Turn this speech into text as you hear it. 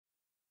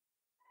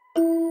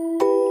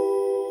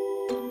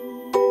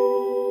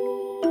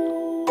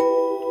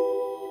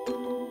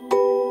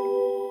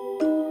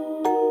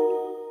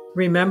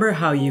Remember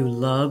how you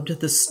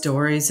loved the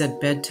stories at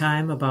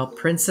bedtime about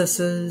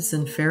princesses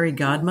and fairy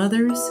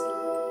godmothers?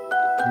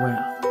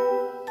 Well,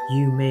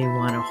 you may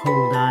want to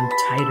hold on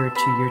tighter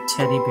to your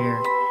teddy bear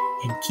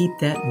and keep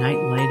that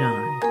nightlight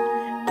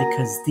on,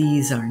 because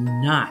these are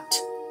not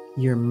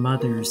your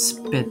mother's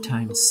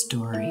bedtime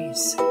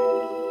stories.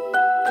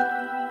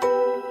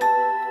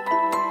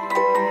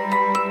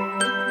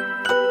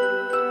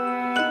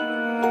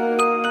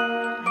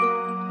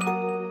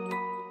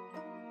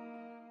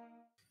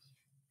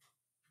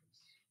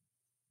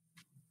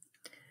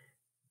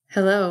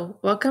 Hello,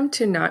 welcome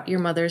to Not Your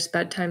Mother's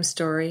Bedtime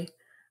Story.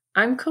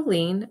 I'm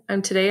Colleen,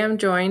 and today I'm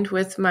joined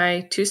with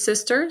my two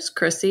sisters,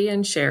 Chrissy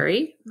and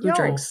Sherry, who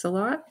drinks a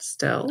lot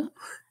still,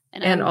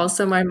 and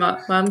also my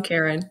mom,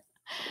 Karen.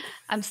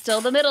 I'm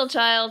still the middle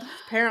child.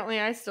 Apparently,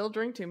 I still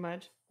drink too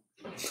much.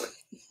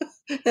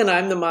 And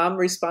I'm the mom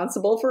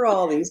responsible for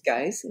all these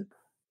guys.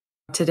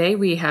 Today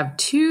we have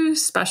two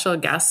special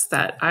guests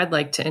that I'd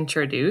like to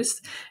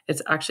introduce.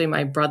 It's actually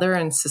my brother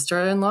and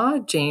sister-in-law,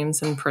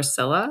 James and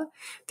Priscilla.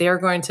 They are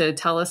going to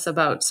tell us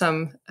about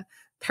some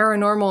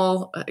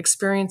paranormal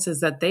experiences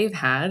that they've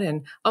had.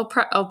 And I'll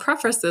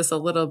preface this a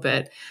little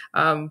bit.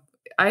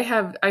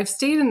 I've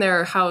stayed in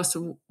their house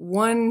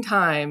one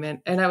time,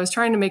 and I was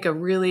trying to make a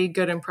really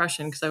good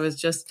impression because I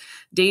was just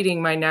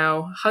dating my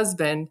now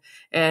husband.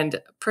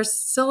 And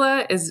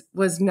Priscilla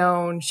was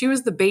known, she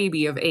was the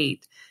baby of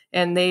 8.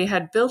 And they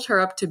had built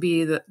her up to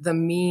be the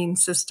mean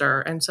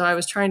sister. And so I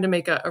was trying to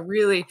make a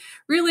really,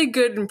 really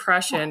good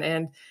impression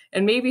and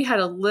maybe had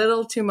a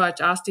little too much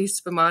asti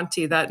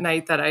spumante that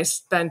night that I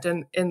spent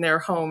in their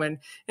home and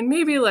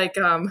maybe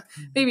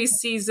maybe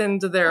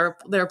seasoned their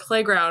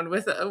playground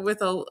with a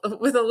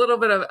little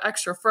bit of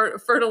extra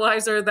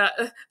fertilizer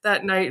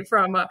that night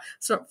from a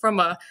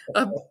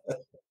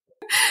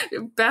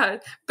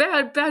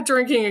bad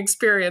drinking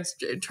experience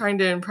trying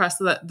to impress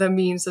the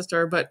mean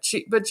sister, but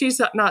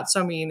she's not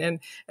so mean, and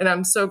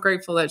I'm so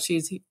grateful that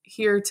she's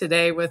here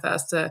today with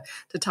us to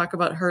talk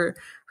about her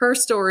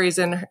stories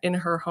in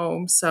her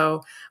home.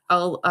 So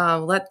I'll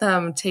let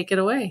them take it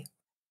away.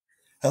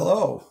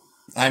 Hello,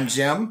 I'm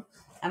Jim,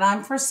 and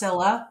I'm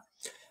Priscilla,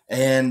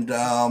 and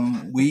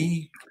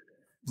we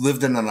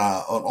lived in an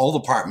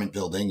old apartment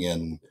building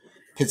in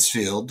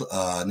Pittsfield,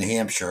 New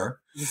Hampshire.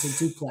 It was a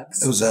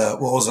duplex. It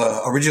was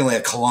originally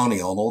a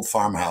colonial, an old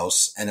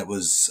farmhouse, and it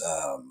was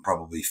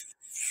probably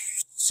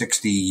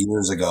 60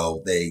 years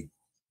ago. They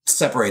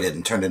separated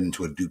and turned it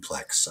into a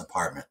duplex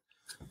apartment.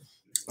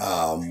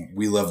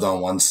 We lived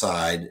on one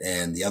side,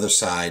 and the other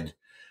side,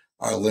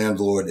 our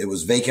landlord, it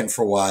was vacant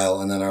for a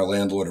while, and then our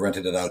landlord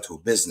rented it out to a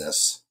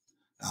business.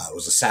 It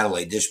was a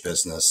satellite dish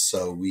business,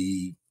 so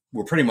we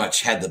pretty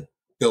much had the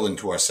building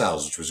to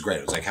ourselves, which was great.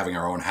 It was like having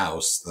our own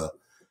house.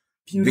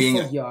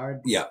 Beautiful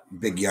yard. Yeah,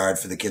 big yard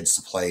for the kids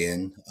to play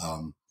in.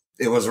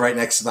 It was right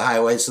next to the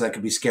highway, so that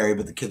could be scary,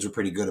 but the kids were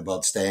pretty good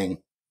about staying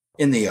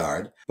in the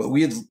yard. But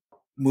we had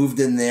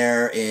moved in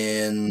there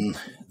in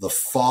the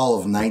fall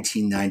of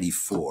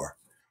 1994.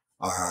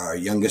 Our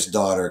youngest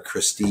daughter,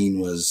 Christine,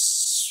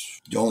 was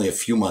only a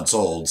few months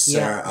old.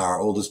 Sarah, our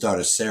oldest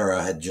daughter,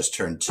 Sarah, had just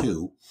turned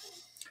 2.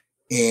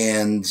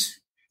 And,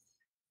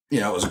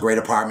 it was a great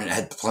apartment. It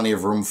had plenty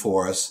of room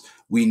for us.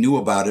 We knew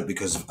about it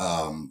because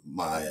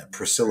my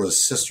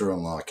Priscilla's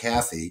sister-in-law,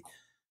 Kathy,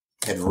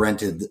 had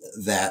rented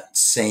that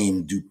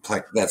same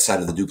duplex, that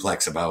side of the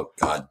duplex about,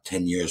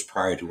 10 years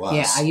prior to us.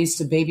 Yeah, I used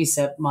to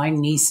babysit my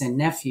niece and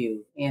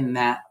nephew in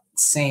that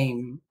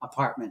same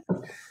apartment.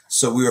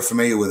 So we were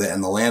familiar with it,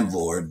 and the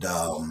landlord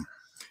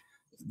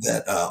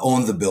that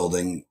owned the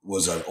building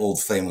was an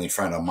old family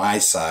friend on my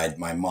side.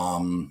 My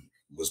mom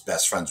was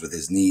best friends with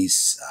his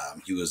niece.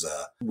 He was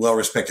a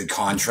well-respected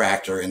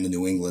contractor in the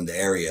New England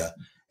area.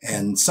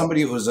 And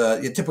somebody was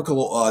a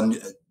typical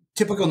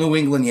New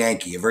England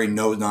Yankee, a very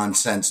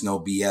no-nonsense, no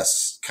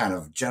BS kind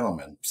of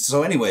gentleman.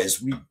 So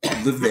anyways, we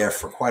lived there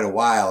for quite a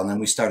while, and then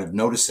we started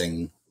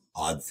noticing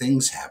odd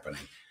things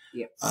happening.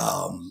 Yeah.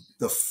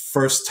 The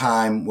first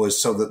time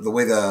was, so the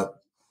way the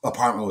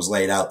apartment was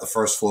laid out, the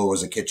first floor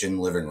was a kitchen,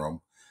 living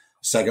room.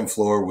 Second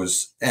floor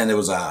was, and there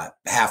was a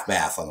half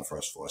bath on the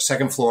first floor.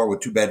 Second floor with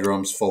 2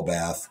 bedrooms, full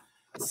bath.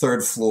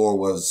 Third floor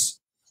was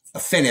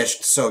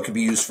finished, so it could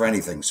be used for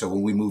anything. So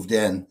when we moved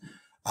in,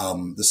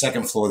 the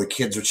second floor, the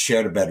kids would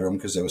share a bedroom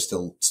because they were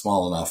still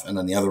small enough. And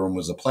then the other room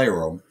was a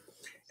playroom,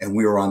 and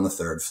we were on the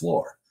third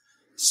floor.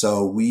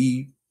 So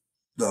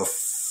the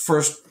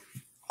first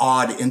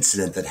odd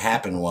incident that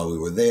happened while we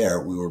were there,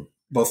 we were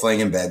both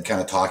laying in bed,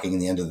 kind of talking in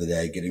the end of the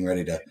day, getting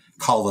ready to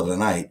call it a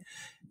night.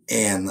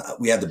 And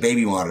we had the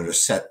baby monitor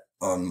set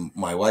on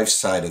my wife's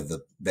side of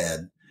the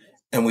bed.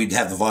 And we'd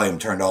have the volume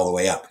turned all the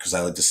way up because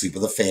I like to sleep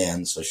with a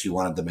fan. So she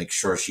wanted to make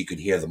sure she could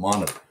hear the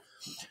monitor.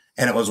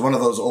 And it was one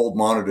of those old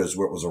monitors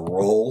where it was a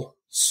roll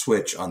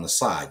switch on the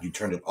side. You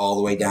turned it all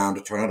the way down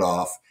to turn it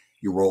off.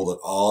 You rolled it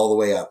all the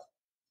way up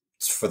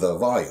for the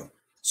volume.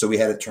 So we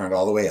had it turned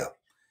all the way up.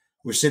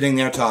 We're sitting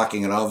there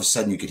talking, and all of a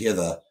sudden you could hear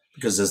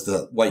because there's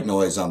the white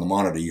noise on the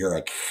monitor, you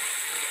hear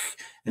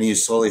and you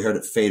slowly heard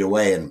it fade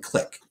away and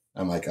click.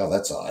 I'm like, oh,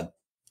 that's odd.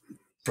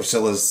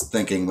 Priscilla's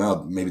thinking,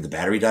 well, maybe the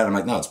battery died. I'm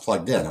like, no, it's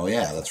plugged in. Oh,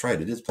 yeah, that's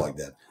right. It is plugged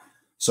in.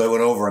 So I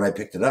went over and I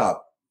picked it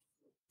up,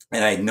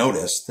 and I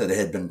noticed that it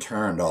had been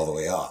turned all the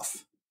way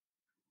off.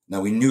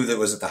 Now, we knew that it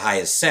was at the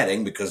highest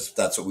setting because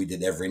that's what we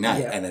did every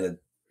night, and it had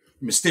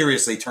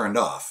mysteriously turned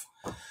off.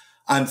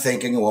 I'm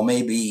thinking, well,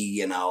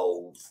 maybe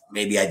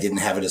I didn't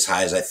have it as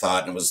high as I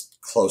thought and it was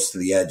close to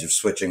the edge of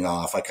switching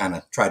off. I kind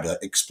of tried to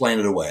explain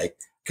it away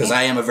because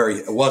I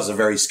was a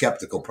very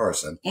skeptical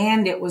person.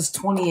 And it was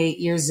 28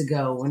 years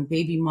ago when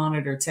baby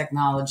monitor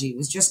technology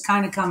was just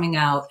kind of coming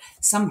out.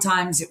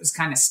 Sometimes it was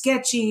kind of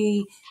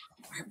sketchy.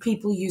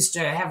 People used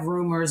to have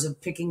rumors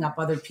of picking up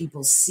other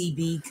people's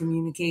CB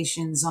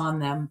communications on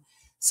them.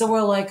 So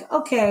we're like,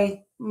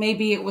 okay,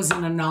 maybe it was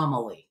an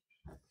anomaly.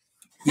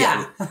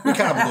 Yeah, we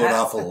kind of blew it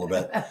off a little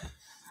bit.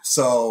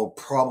 So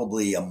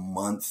probably a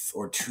month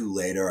or two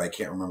later, I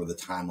can't remember the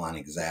timeline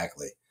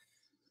exactly,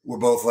 we're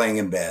both laying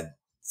in bed.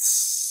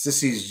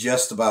 Sissy's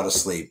just about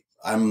asleep.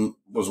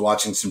 Was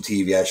watching some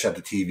TV. I shut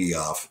the TV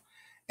off.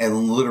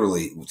 And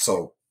literally,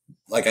 so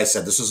like I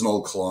said, this is an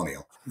old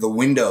colonial. The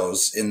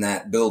windows in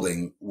that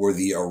building were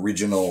the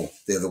original,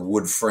 they're the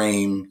wood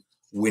frame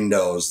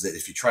windows that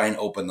if you try and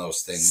open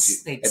those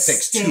things, it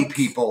takes two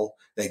people,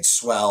 they'd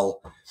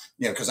swell.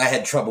 Because I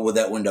had trouble with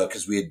that window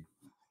because we had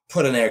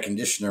put an air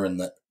conditioner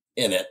in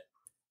it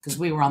because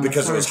we were on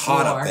because it was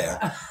hot floor. up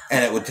there,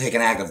 and it would take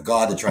an act of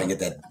God to try and get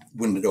that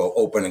window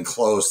open and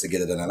closed to get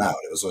it in and out.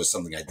 It was always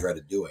something I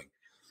dreaded doing.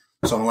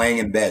 So I'm laying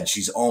in bed;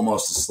 she's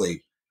almost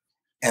asleep,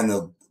 and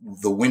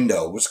the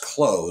window was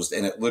closed,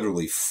 and it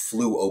literally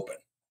flew open.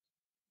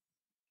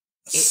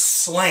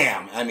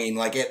 Slam! I mean,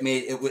 like it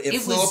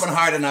flew open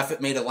hard enough. It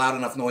made a loud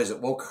enough noise.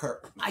 It woke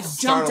her. I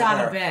jumped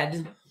out of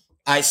bed.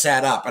 I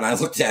sat up and I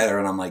looked at her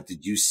and I'm like,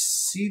 did you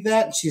see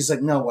that? And she's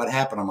like, no, what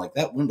happened? I'm like,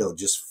 that window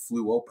just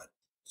flew open.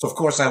 So, of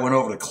course, I went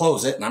over to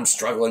close it and I'm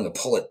struggling to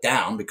pull it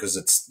down because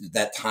it's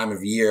that time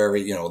of year,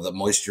 the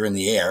moisture in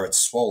the air, it's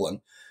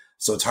swollen.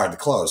 So it's hard to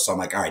close. So I'm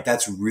like, all right,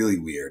 that's really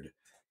weird.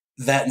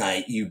 That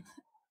night, you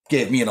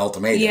gave me an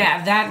ultimatum.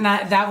 Yeah, that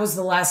night, that was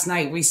the last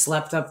night we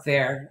slept up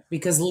there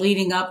because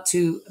leading up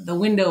to the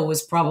window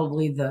was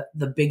probably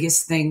the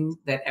biggest thing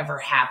that ever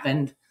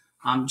happened.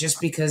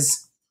 Just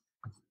because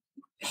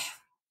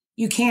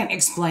you can't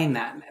explain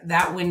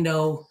that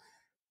window.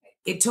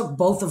 It took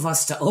both of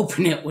us to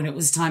open it when it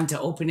was time to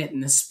open it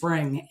in the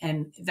spring,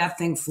 and that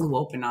thing flew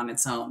open on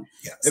its own.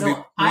 Yeah, it'd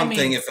be one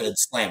thing if it had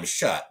slammed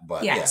shut,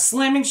 but yeah,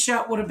 slamming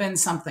shut would have been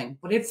something,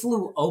 but it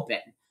flew open.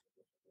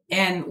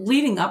 And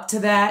leading up to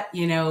that,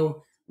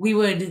 we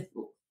would,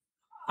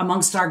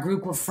 amongst our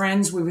group of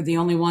friends, we were the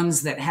only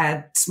ones that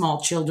had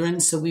small children,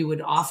 so we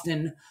would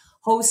often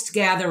host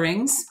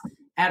gatherings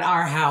at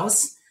our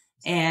house,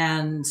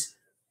 and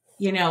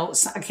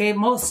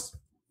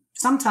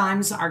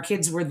sometimes our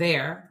kids were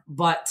there,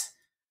 but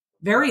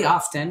very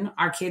often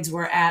our kids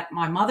were at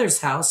my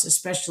mother's house,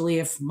 especially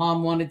if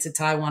mom wanted to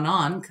tie one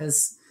on,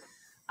 because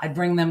I'd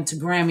bring them to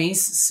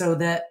Grammy's so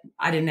that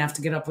I didn't have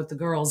to get up with the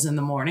girls in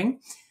the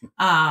morning.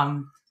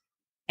 And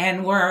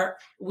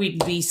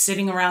we'd be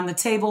sitting around the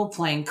table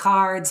playing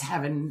cards,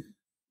 having,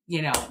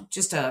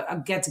 just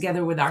a get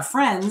together with our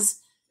friends,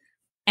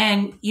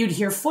 and you'd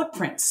hear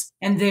footprints,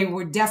 and they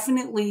were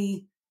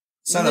definitely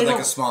sounded like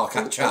a small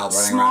child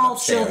running small around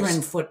upstairs.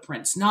 Children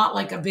footprints, not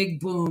like a big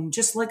boom,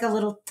 just like a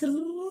little.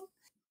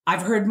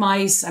 I've heard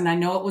mice, and I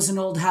know it was an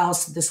old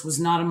house. This was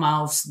not a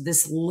mouse.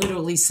 This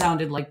literally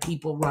sounded like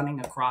people running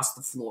across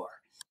the floor,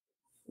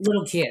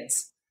 little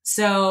kids.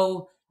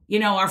 So,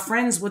 our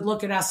friends would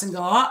look at us and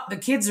go, "Oh, the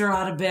kids are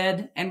out of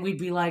bed," and we'd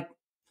be like,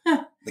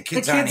 huh, "The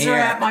kids are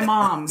at my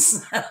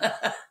mom's."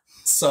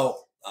 So,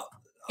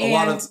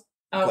 go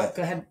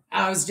ahead.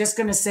 I was just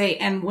going to say,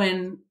 and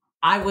when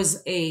I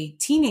was a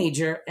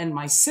teenager and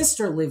my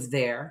sister lived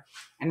there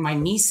and my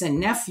niece and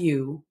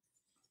nephew,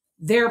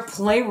 their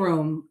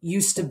playroom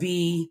used to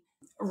be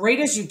right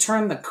as you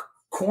turn the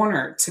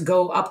corner to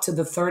go up to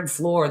the third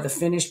floor, the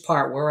finished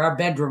part where our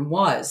bedroom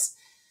was.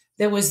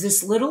 There was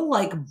this little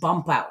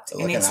bump out,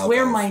 and it's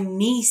where my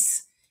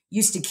niece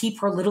used to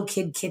keep her little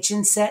kid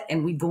kitchen set,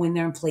 and we'd go in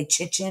there and play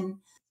chitchin.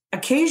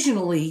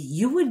 Occasionally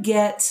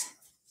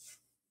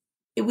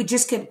it would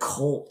just get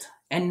cold,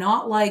 and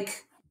not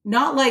like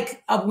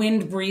a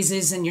wind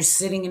breezes and you're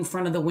sitting in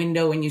front of the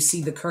window and you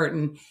see the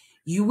curtain.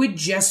 You would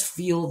just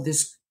feel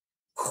this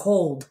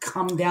cold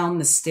come down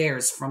the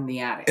stairs from the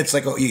attic. It's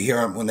like you hear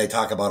them when they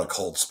talk about a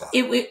cold spot.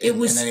 It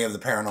was in any of the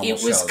paranormal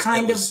shows. It was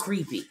kind of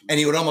creepy. And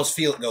you would almost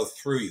feel it go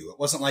through you. It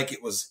wasn't like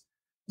it was,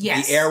 the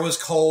air was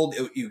cold.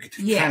 You could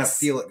kind of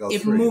feel it go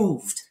through you. It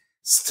moved.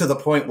 To the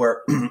point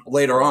where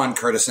later on,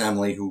 Curtis and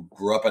Emily, who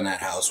grew up in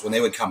that house, when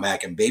they would come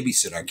back and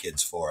babysit our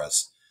kids for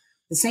us,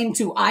 the same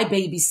too. I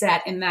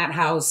babysat in that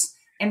house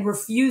and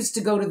refused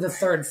to go to the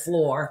third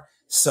floor.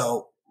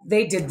 So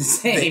they did the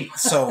same.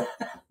 So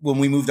when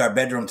we moved our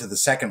bedroom to the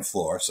second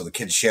floor, so the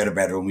kids shared a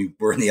bedroom, we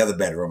were in the other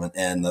bedroom,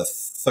 and the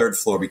third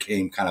floor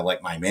became kind of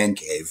like my man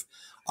cave.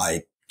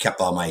 I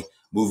kept all my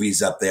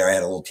movies up there. I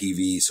had a little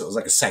TV, so it was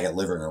like a second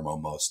living room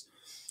almost.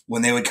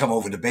 When they would come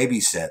over to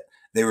babysit,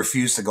 they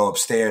refused to go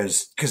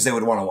upstairs because they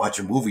would want to watch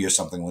a movie or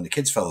something when the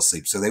kids fell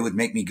asleep. So they would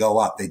make me go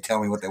up. They'd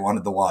tell me what they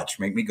wanted to watch,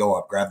 make me go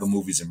up, grab the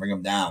movies and bring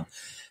them down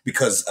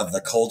because of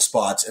the cold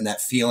spots and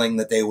that feeling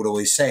that they would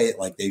always say,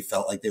 like they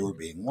felt like they were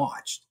being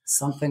watched.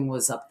 Something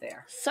was up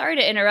there. Sorry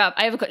to interrupt.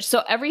 I have a question.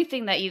 So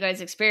everything that you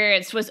guys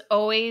experienced was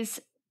always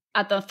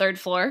at the third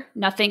floor?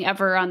 Nothing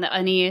ever on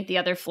any of the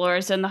other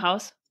floors in the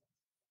house?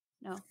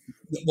 No.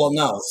 Well,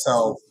 no.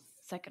 So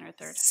second or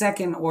third?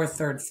 Second or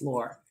third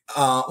floor.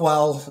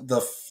 Well,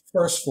 the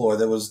first floor,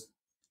 there was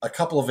a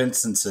couple of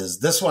instances.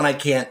 This one, I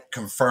can't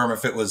confirm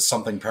if it was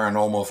something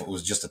paranormal, if it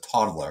was just a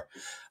toddler.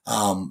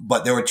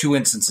 But there were 2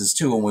 instances,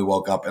 too, when we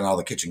woke up and all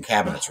the kitchen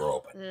cabinets were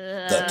open.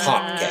 The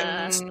top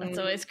cabinets. That's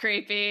always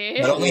creepy.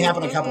 That only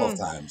happened a couple of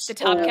times. The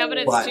top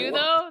cabinets, too,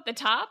 though? The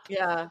top?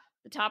 Yeah.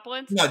 The top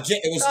ones? No, it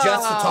was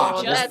just the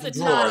top. It wasn't the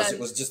drawers. It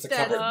was just the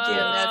cupboard door.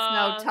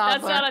 That's no toddler.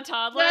 That's not a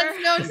toddler?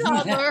 That's no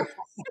toddler.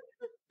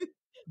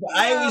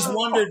 I always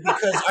wondered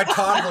because our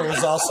toddler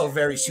was also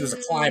she was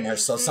a climber.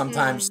 So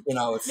sometimes,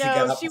 if you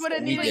get up, she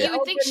wouldn't need you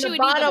would think she would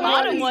need the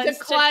bottom ones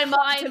to climb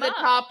up to the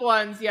top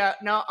ones. Yeah.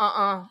 No,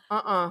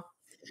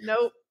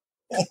 nope.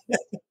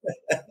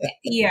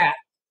 Yeah.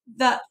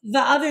 The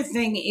other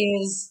thing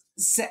is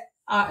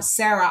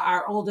Sarah,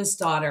 our oldest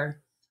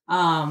daughter,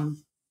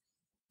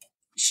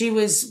 she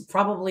was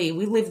probably,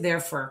 we lived there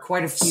for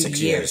quite a few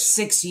years,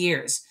 6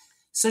 years.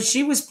 So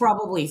she was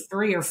probably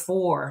 3 or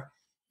 4,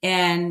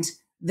 and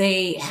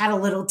they had a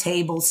little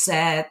table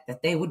set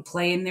that they would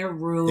play in their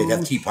room. They'd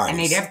have tea parties. And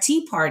they'd have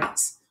tea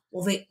parties.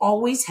 Well, they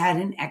always had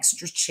an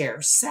extra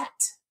chair set.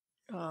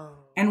 Oh.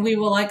 And we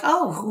were like,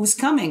 oh, who's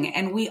coming?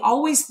 And we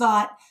always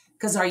thought,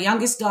 because our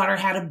youngest daughter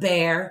had a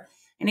bear,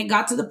 and it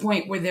got to the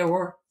point where there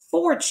were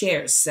 4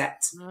 chairs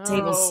set,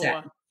 tables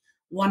set.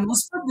 One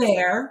was for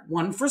Bear,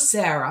 one for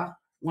Sarah,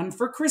 one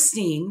for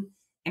Christine,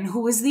 and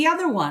who was the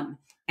other one?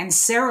 And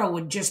Sarah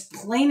would just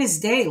plain as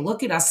day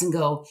look at us and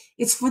go,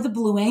 it's for the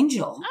Blue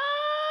Angel.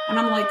 And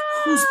I'm like,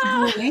 who's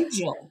the Blue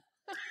Angel?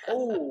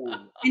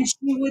 Oh. And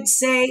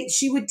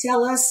she would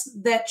tell us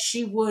that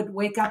she would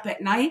wake up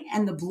at night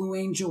and the Blue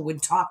Angel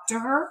would talk to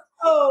her.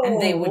 Oh.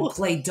 And they would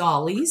play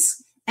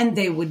dollies and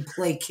they would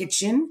play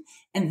kitchen.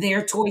 And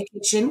their toy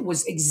kitchen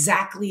was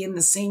exactly in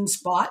the same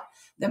spot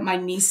that my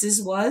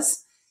niece's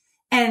was.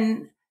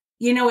 And,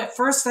 at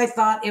first I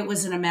thought it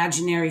was an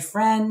imaginary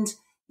friend.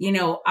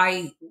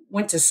 I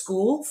went to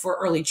school for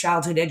early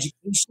childhood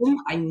education.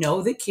 I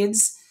know that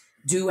kids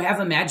do have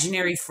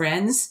imaginary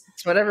friends.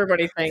 That's what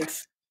everybody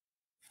thinks.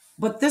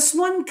 But this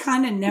one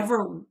kind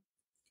of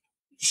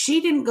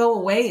she didn't go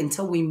away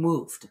until we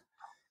moved.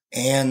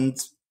 And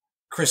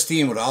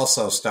Christine would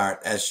also start,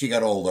 as she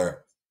got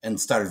older and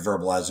started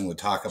verbalizing, would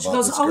talk about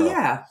this girl. Oh,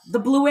 yeah, the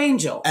Blue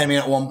Angel. I mean,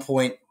 at one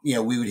point, we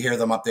would hear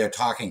them up there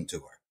talking to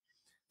her.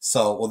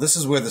 So, this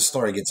is where the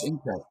story gets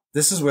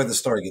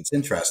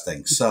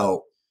interesting.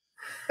 So,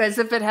 as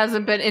if it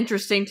hasn't been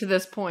interesting to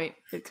this point,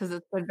 because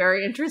it's been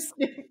very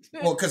interesting.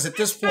 Well, because at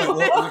this point,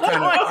 we're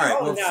kind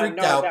of we're freaked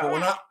out, but we're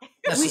not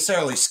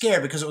necessarily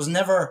scared because it was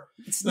never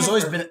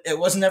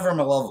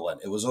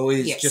malevolent. It was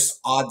always just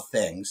odd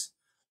things.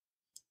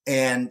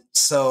 And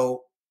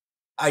so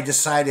I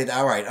decided,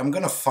 all right, I'm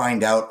going to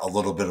find out a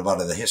little bit about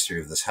the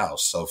history of this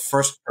house. So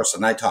first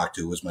person I talked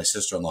to was my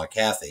sister-in-law,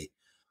 Kathy,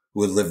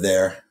 who had lived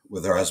there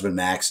with her husband,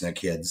 Max, and their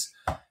kids.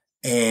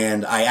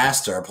 And I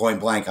asked her point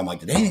blank, I'm like,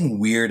 did anything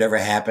weird ever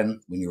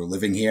happen when you were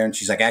living here? And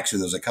she's like, actually,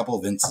 there was a couple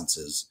of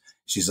instances.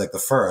 She's like, the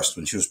first,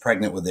 when she was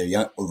pregnant with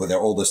their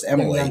oldest,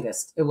 Emily. Their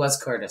youngest. It was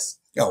Curtis.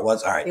 Oh, it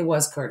was? All right. It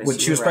was Curtis. When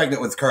she was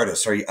pregnant with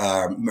Curtis,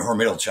 her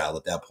middle child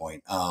at that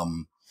point,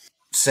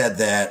 said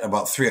that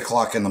about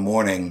 3:00 in the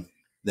morning,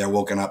 they're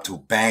woken up to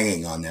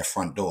banging on their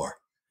front door.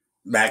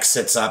 Max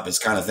sits up, is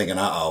kind of thinking,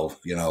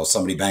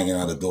 somebody banging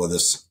on the door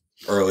this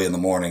early in the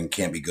morning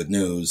can't be good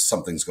news.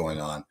 Something's going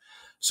on.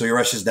 So he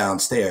rushes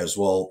downstairs.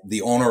 Well,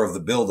 the owner of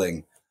the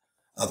building,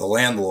 the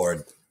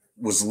landlord,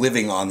 was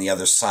living on the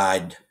other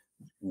side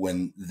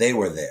when they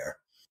were there.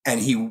 And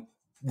he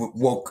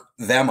woke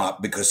them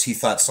up because he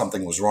thought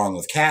something was wrong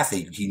with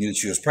Kathy. He knew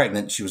she was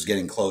pregnant. She was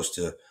getting close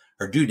to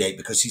her due date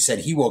because he said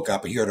he woke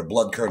up and he heard a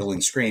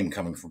blood-curdling scream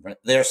coming from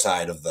their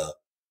side of the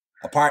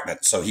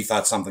apartment. So he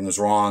thought something was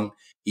wrong.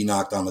 He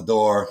knocked on the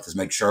door to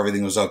make sure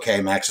everything was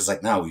okay. Max is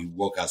like, no, he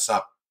woke us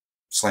up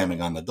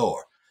slamming on the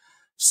door.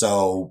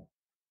 So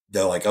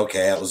they're like,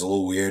 okay, that was a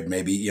little weird.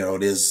 Maybe,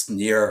 it is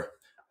near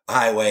a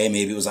highway.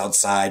 Maybe it was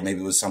outside.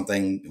 Maybe it was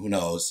something, who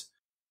knows.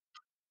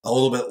 A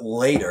little bit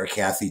later,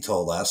 Kathy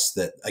told us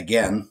that,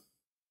 again,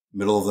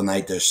 middle of the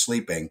night, they're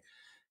sleeping.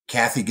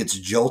 Kathy gets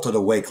jolted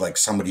awake like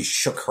somebody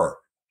shook her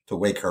to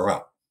wake her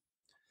up.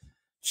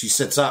 She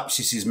sits up.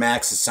 She sees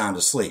Max is sound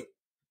asleep.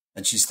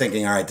 And she's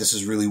thinking, all right, this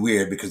is really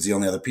weird because the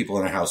only other people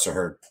in her house are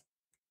her,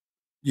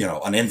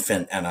 an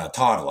infant and a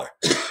toddler.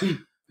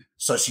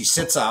 So she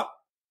sits up.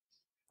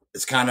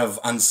 Is kind of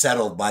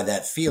unsettled by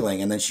that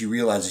feeling. And then she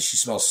realizes she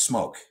smells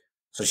smoke.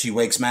 So she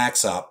wakes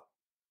Max up.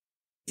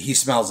 He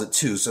smells it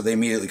too. So they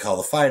immediately call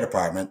the fire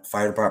department.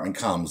 Fire department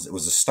comes. It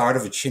was the start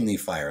of a chimney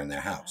fire in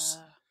their house.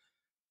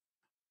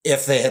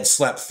 if they had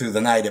slept through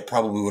the night, it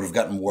probably would have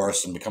gotten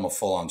worse and become a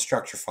full-on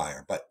structure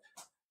fire. But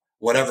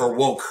whatever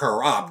woke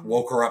her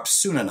up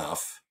soon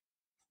enough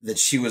that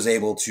she was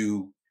able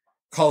to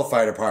call the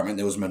fire department.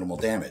 There was minimal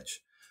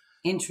damage.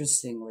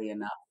 Interestingly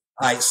enough.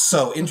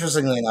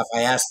 Interestingly enough,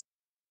 I asked,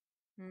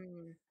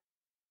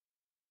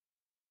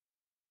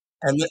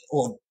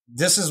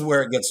 this is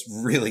where it gets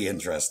really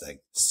interesting.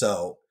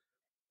 So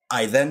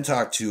I then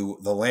talked to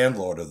the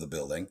landlord of the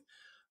building,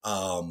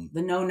 the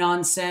no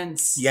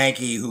nonsense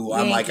Yankee, who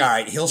I'm like, all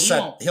right, he'll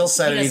set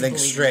anything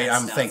straight.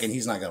 I'm thinking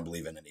he's not going to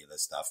believe in any of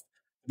this stuff.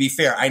 To be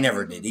fair, I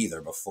never did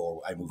either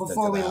before I moved into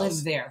the house. Before we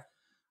lived there.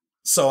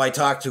 So I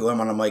talked to him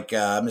and I'm like,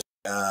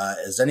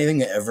 has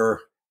anything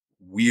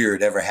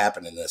weird ever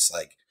happened in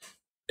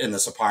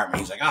this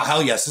apartment? He's like, oh,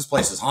 hell yes, this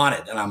place is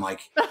haunted. And I'm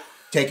like,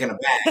 taken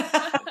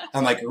aback.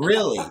 I'm like,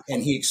 really?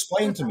 And he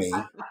explained to me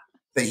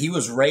that he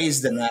was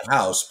raised in that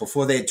house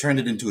before they had turned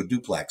it into a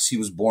duplex. He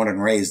was born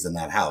and raised in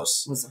that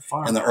house. It was a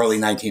farm. In the early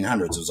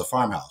 1900s. It was a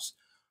farmhouse.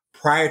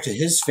 Prior to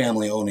his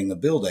family owning the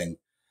building,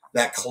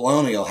 that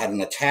colonial had an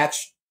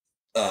attached,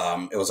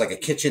 it was like a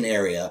kitchen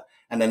area,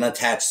 and then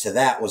attached to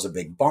that was a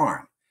big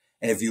barn.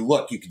 And if you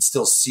look, you can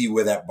still see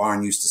where that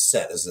barn used to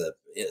sit.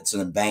 It's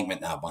an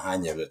embankment now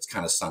behind there, but it's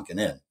kind of sunken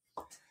in.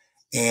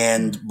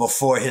 And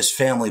before his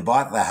family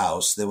bought the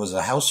house, there was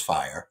a house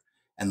fire,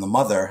 and the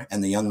mother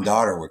and the young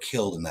daughter were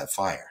killed in that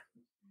fire.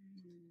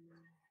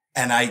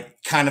 And I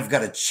kind of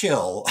got a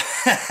chill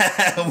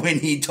when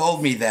he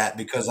told me that,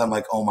 because I'm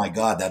like, oh my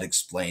God, that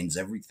explains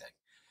everything.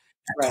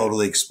 That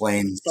totally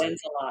explains a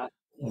lot.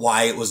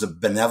 Why it was a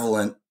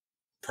benevolent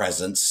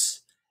presence.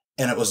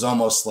 And it was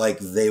almost like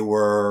they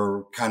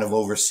were kind of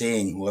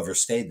overseeing whoever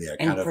stayed there,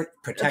 kind of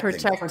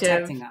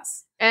protecting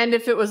us. And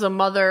if it was a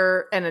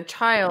mother and a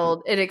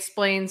child, it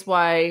explains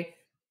why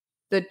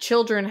the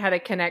children had a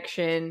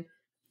connection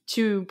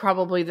to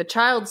probably the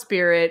child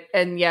spirit,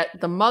 and yet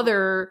the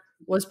mother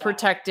was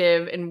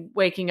protective and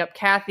waking up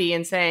Kathy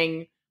and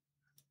saying,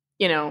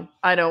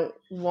 I don't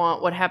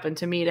want what happened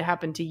to me to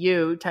happen to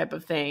you, type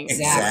of thing.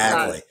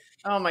 Exactly.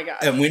 Oh my God.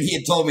 And when he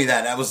had told me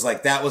that, I was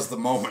like, that was the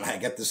moment I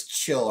got this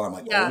chill. I'm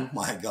like, oh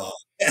my God.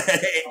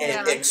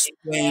 It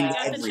explained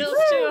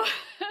everything.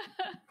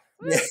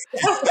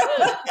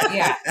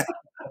 Yeah.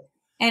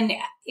 And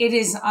it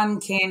is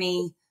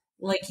uncanny.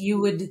 Like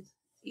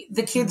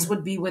the kids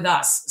would be with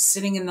us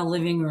sitting in the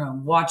living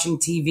room watching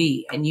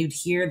TV, and you'd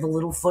hear the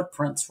little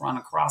footprints run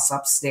across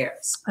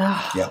upstairs.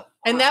 Yeah.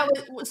 And that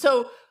was,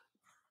 so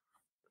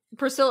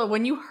Priscilla,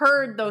 when you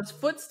heard those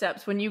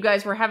footsteps, when you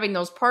guys were having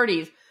those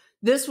parties,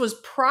 this was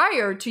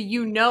prior to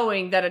you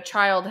knowing that a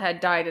child had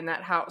died in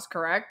that house,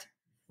 correct?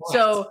 What?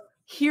 So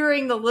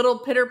hearing the little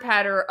pitter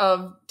patter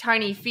of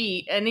tiny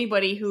feet,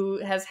 anybody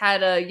who has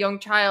had a young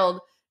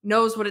child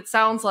knows what it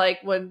sounds like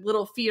when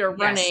little feet are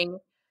running.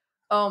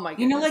 Oh my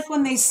goodness. Like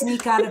when they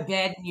sneak out of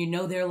bed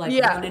and they're like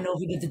running over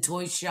to the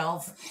toy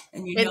shelf,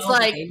 and it's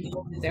like, they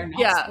know that they're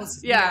not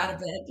supposed to get out of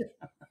bed.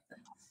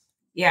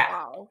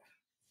 Wow.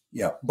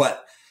 Yeah.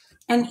 But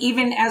and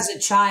even as a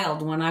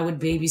child, when I would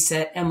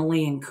babysit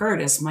Emily and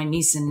Curtis, my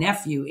niece and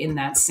nephew, in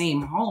that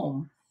same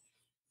home,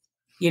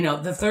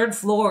 the third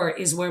floor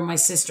is where my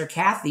sister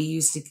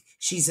Kathy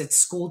she's a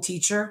school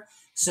teacher.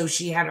 So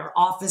she had her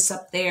office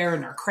up there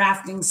and her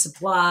crafting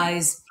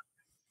supplies.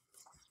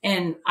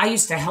 And I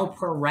used to help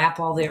her wrap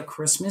all their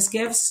Christmas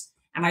gifts.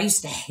 And I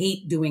used to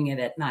hate doing it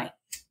at night.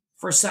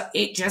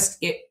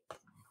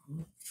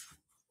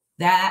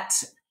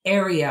 That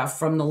area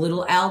from the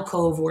little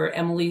alcove where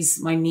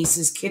my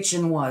niece's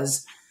kitchen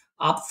was,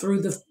 up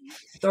through the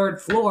third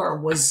floor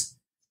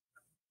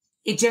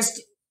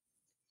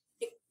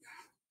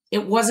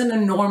it wasn't a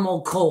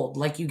normal cold.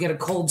 Like you get a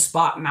cold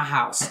spot in a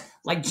house.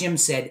 Like Jim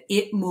said,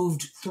 it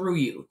moved through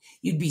you.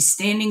 You'd be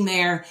standing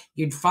there,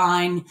 you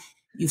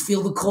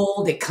feel the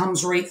cold, it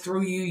comes right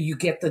through you. You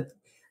get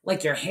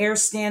your hair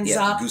stands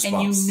up,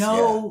 and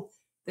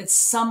that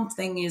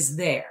something is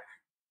there.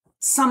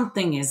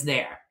 Something is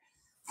there.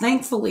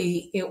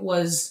 Thankfully, it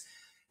was.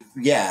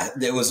 Yeah,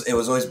 it was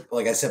always,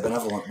 like I said,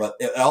 benevolent, but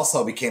it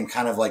also became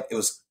kind of like, it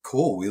was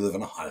cool. We live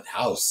in a haunted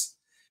house.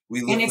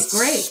 We live with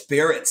great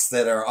spirits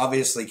that are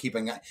obviously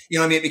keeping,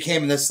 it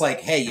became this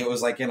hey, it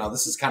was like,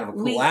 this is kind of a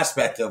cool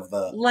aspect of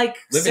the living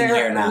Sarah,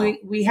 here now.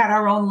 We had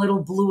our own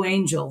little blue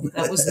angel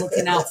that was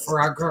looking out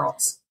for our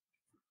girls.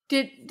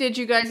 Did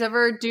you guys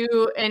ever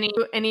do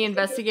any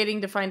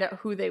investigating to find out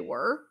who they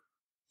were?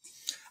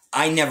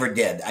 I never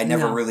did. I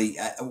never really.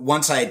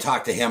 Once I had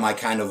talked to him, I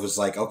kind of was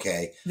like,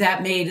 okay,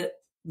 that made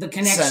the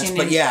connection. Sense.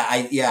 But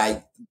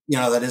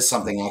that is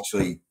something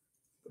actually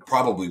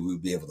probably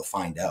we'd be able to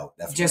find out.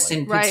 Definitely. Just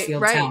in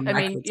Pittsfield town. I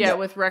mean,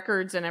 with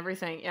records and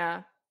everything.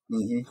 Yeah.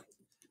 Mm-hmm.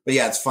 But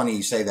it's funny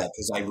you say that,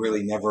 because I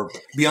really never.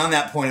 Beyond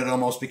that point, it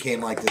almost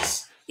became like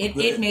this.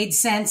 It made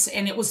sense,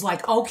 and it was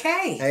like,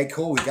 okay, hey,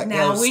 cool, we got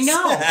now ghosts. We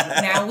know.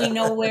 Now we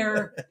know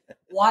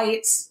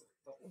why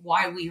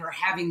we are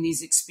having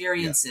these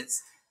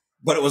experiences. Yeah.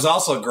 But it was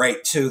also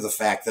great, too, the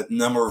fact that a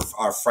number of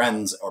our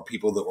friends or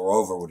people that were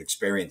over would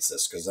experience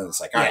this, because then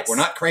it's like, all right, we're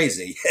not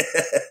crazy.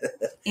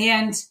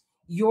 And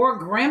your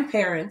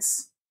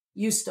grandparents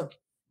used to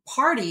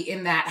party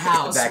in that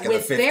house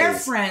with their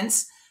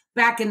friends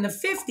back in the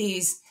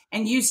 50s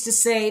and used to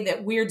say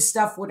that weird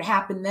stuff would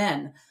happen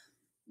then.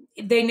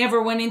 They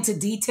never went into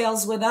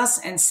details with us,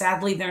 and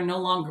sadly, they're no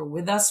longer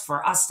with us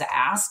for us to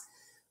ask.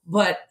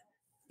 But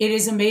it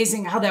is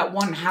amazing how that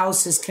one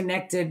house has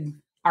connected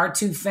our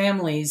two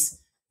families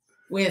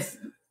with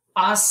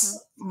us,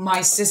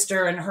 my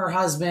sister and her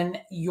husband,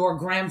 your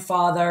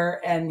grandfather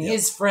and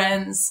his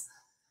friends.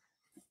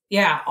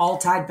 Yeah, all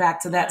tied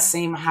back to that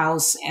same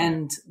house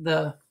and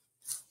the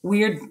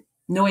weird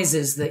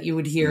noises that you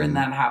would hear in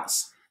that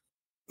house.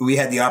 We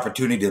had the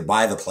opportunity to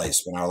buy the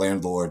place when our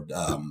landlord,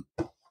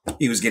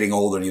 he was getting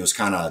older and he was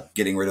kind of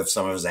getting rid of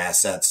some of his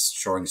assets,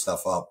 shoring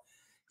stuff up.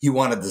 He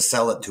wanted to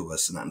sell it to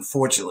us. And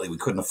unfortunately, we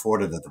couldn't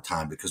afford it at the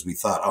time because we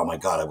thought, oh my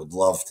God, I would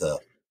love to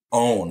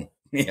own,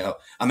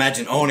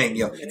 imagine owning,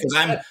 because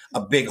I'm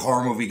a big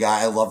horror movie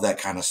guy. I love that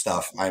kind of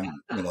stuff.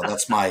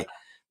 That's my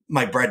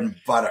bread and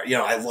butter.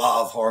 I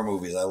love horror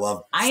movies. I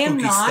love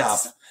spooky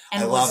stuff.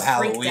 I love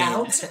Halloween.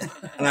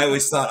 And I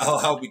always thought,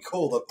 how it'd be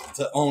cool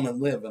to own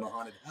and live in a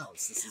haunted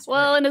house. This is great.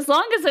 And as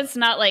long as it's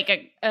not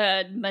like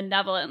a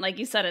benevolent, like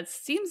you said, it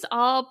seems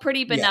all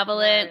pretty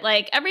benevolent. Yeah.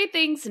 Like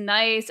everything's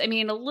nice. I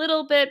mean, a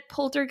little bit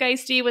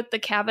poltergeisty with the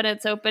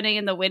cabinets opening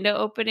and the window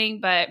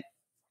opening, but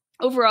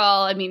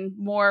overall, I mean,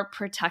 more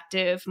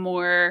protective,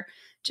 more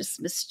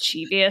just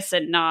mischievous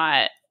and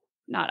not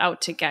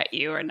out to get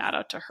you or not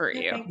out to hurt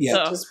you.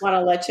 Yeah, just want to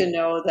let you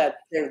know that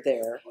they're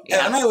there.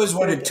 Yeah, and I always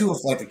wondered too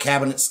if like the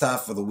cabinet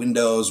stuff or the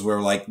windows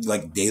were like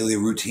daily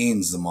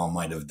routines the mom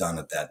might have done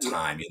at that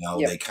time.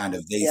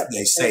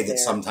 They say that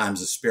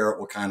sometimes the spirit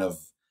will kind of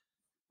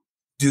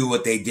do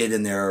what they did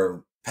in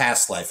their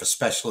past life,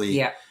 especially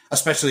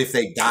if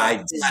they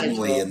died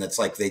suddenly and it's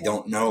like they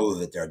don't know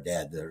that they're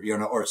dead,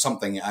 or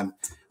something. I'm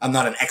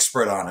not an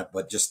expert on it,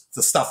 but just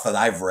the stuff that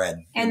I've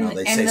read,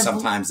 they say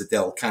sometimes that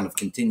they'll kind of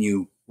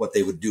continue what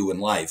they would do in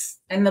life.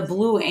 And the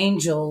Blue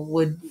Angel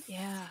would,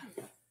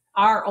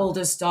 our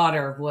oldest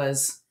daughter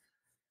was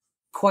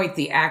quite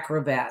the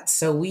acrobat.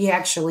 So we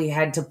actually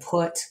had to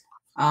put,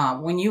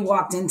 when you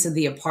walked into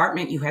the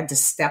apartment, you had to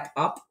step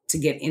up to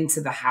get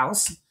into the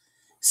house.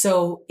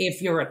 So if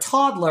you're a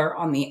toddler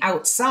on the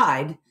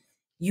outside,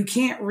 you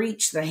can't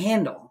reach the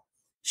handle.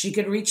 She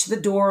could reach the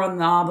door on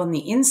the knob on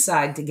the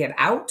inside to get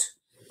out,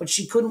 but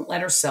she couldn't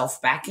let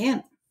herself back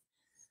in.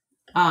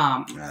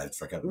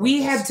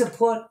 We had to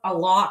put a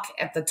lock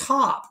at the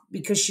top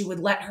because she would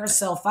let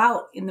herself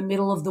out in the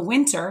middle of the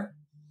winter.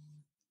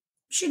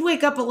 She'd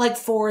wake up at like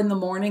 4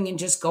 a.m. and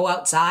just go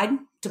outside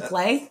to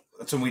play.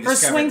 That's when we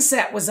discovered. Her swing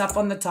set was up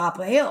on the top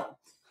of the hill.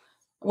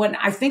 When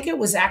I think it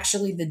was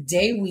actually the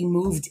day we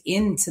moved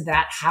into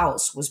that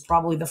house was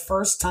probably the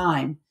first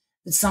time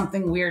that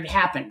something weird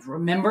happened.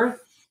 Remember?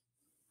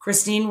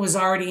 Christine was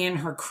already in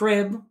her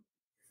crib.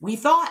 We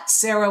thought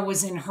Sarah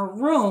was in her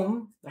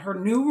room, her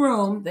new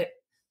room that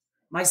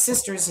my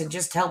sisters had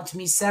just helped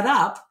me set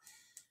up.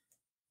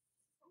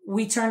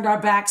 We turned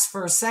our backs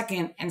for a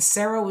second, and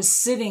Sarah was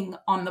sitting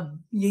on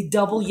the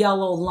double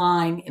yellow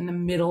line in the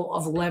middle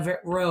of Levitt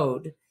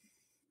Road.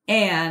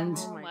 And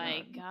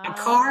a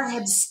car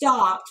had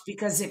stopped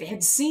because it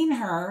had seen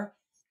her,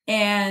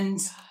 and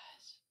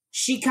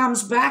she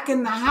comes back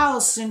in the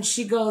house and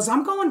she goes,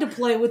 "I'm going to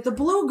play with the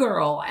blue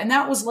girl." And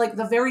that was like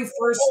the very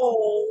first.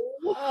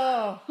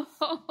 Oh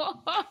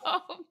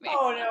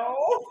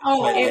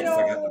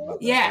no!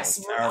 Yes,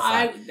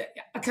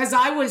 because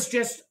I was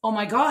just, oh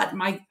my God,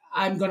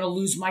 I'm going to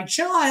lose my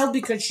child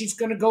because she's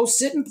going to go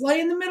sit and play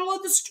in the middle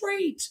of the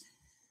street.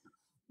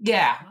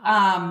 Yeah.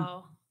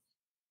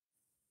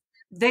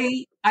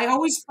 I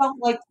always felt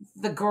like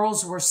the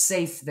girls were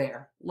safe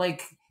there.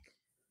 Like,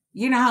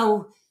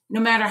 how no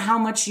matter how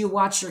much you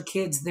watch your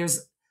kids,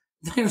 there's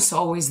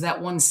always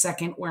that 1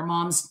 second where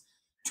mom's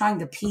trying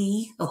to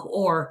pee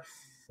or,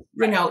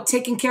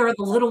 taking care of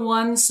the little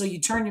one. So you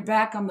turn your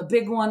back on the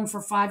big one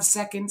for 5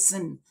 seconds,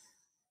 and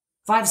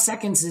 5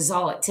 seconds is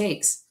all it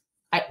takes.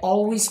 I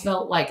always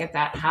felt like at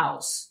that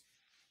house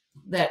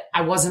that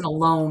I wasn't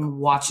alone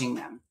watching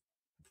them,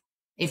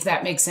 if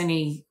that makes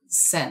any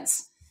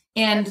sense.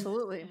 And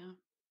absolutely.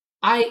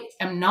 I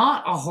am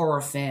not a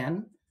horror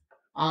fan.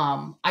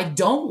 I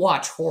don't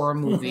watch horror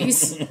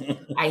movies.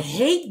 I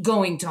hate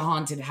going to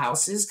haunted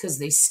houses because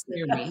they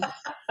scare me.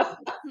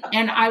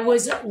 And I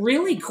was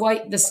really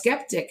quite the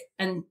skeptic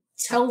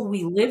until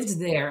we lived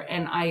there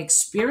and I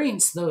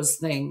experienced those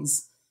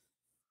things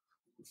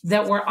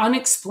that were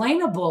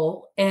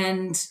unexplainable.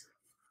 And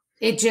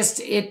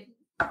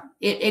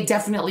it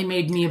definitely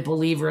made me a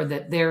believer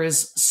that there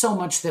is so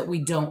much that we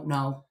don't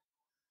know.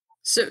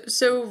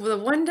 So the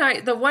one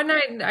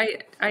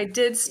night I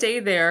did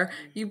stay there,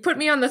 you put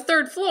me on the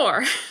 3rd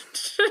floor.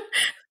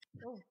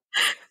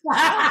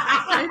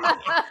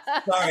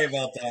 Sorry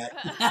about that.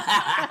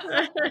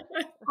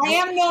 I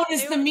am known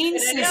as the mean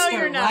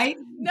sister, right?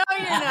 No,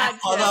 you're not.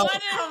 Although,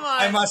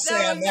 I must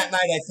say, on that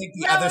night, I think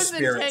the other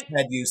spirits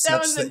had you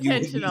such that you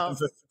wouldn't have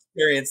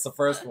experienced the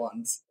first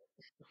ones.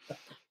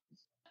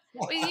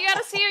 You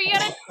gotta see her. You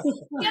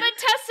gotta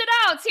test it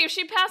out. See if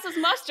she passes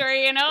muster.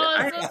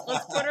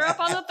 Let's put her up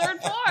on the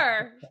 3rd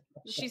floor.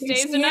 She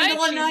stays the night.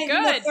 She's good.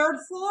 On the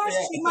 3rd floor.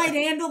 Yeah. She might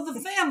handle the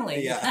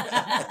family. Yeah.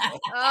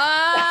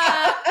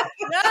 Now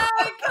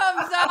it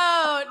comes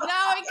out.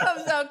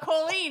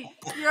 Colleen,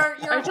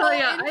 I tell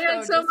you, I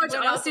had so much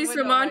Aussie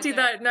Sumanti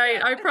that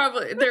night.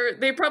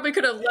 They probably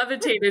could have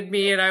levitated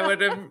me, and I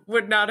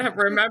would not have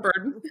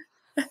remembered.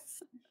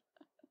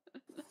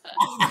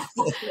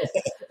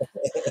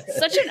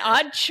 Such an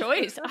odd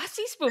choice,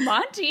 Aussie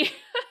Spumante.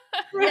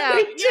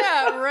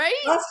 Yeah, right?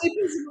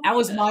 That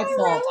was my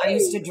fault. I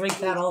used to drink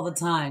that all the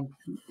time.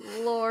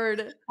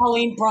 Lord.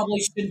 Colleen probably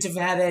shouldn't have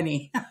had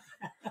any.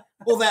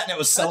 Well, that and it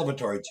was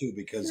celebratory too,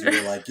 because you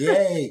were like,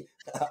 yay,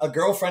 a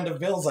girlfriend of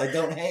Bill's I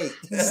don't hate.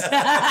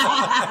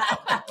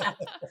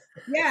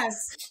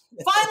 Yes.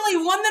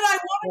 Finally, one that I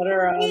wanted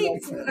to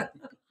keep.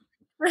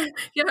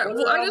 Yeah,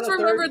 well, I just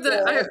remembered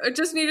that I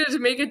just needed to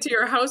make it to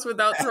your house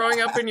without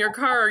throwing up in your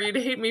car, or you'd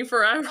hate me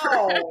forever.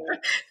 Oh.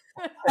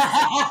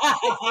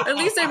 At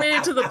least I made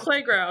it to the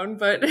playground,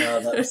 but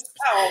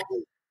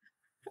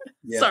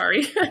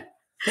sorry.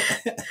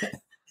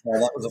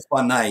 That was a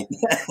fun night.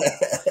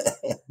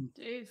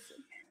 Jeez.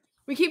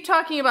 We keep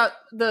talking about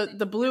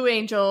the blue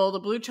angel, the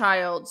blue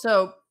child.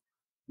 So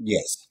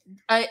yes.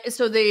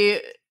 So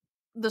the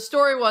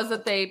story was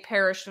that they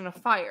perished in a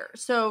fire.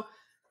 So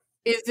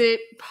is it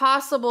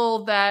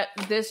possible that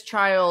this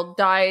child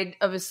died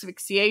of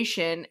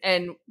asphyxiation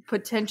and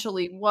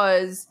potentially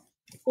was,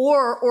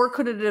 or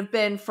could it have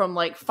been from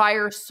like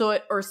fire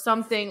soot or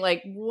something?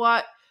 Like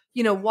what,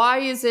 why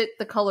is it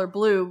the color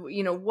blue?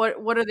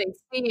 What are they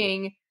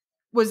seeing?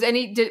 Was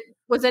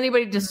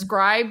anybody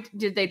described?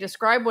 Did they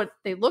describe what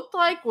they looked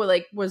like?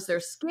 Was their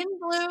skin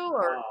blue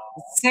or?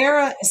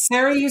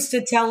 Sarah used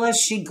to tell us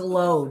she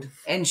glowed,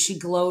 and she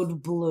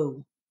glowed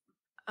blue.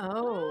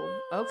 Oh,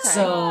 okay.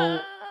 So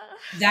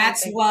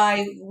that's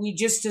why we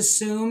just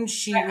assumed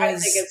she was. I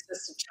think it's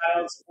just a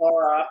child's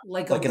aura,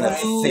 like an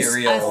blue,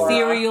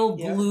 ethereal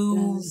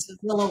blue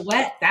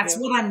silhouette. That's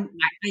what I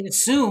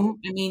assume.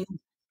 I mean,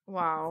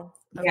 wow.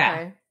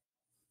 Okay.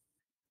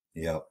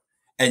 Yep.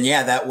 And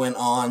that went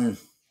on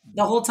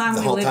the whole time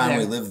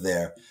we lived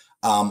there.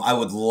 I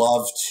would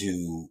love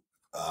to.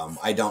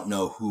 I don't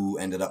know who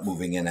ended up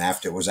moving in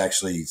after. It was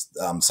actually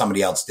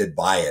somebody else did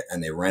buy it,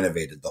 and they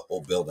renovated the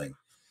whole building.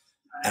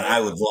 And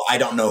I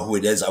don't know who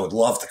it is. I would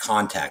love to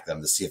contact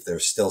them to see if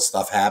there's still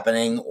stuff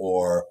happening,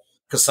 or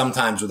because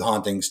sometimes with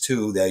hauntings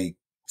too, they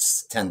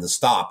tend to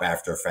stop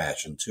after a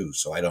fashion too.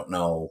 So I don't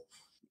know.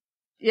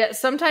 Yeah,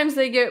 sometimes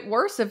they get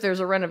worse if there's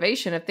a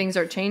renovation. If things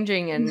are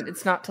changing and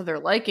it's not to their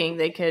liking,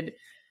 they could,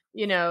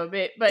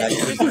 but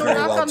just go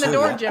knock on the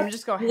door, Jim.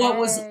 Just go, hey,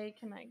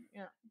 can I?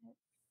 Yeah.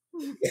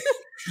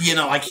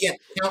 I can't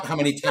count how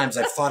many times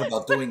I've thought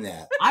about doing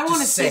that. I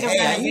want to say the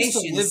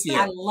renovations.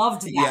 I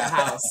loved that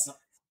house.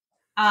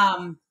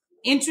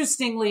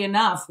 Interestingly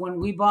enough, when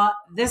we bought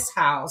this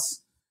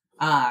house,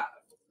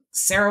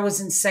 Sarah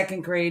was in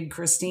 2nd grade.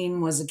 Christine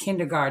was a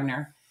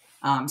kindergartner.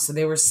 So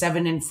they were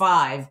 7 and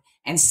 5.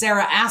 And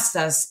Sarah asked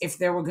us if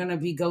there were going to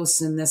be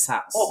ghosts in this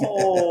house.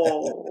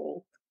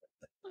 Oh.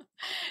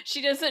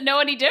 She doesn't know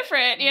any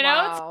different,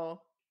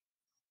 Wow.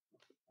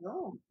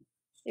 No.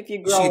 If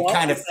you grow up, she'd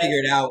kind of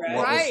figured out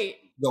what was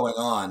going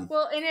on.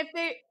 Well, and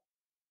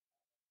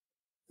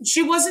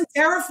she wasn't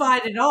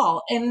terrified at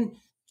all. And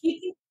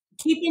keep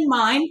in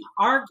mind,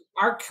 our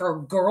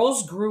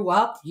girls grew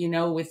up,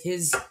 with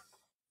his.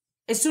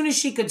 As soon as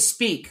she could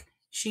speak,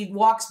 she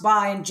walks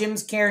by and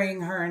Jim's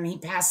carrying her, and he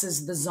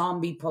passes the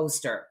zombie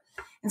poster,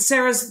 and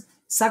Sarah's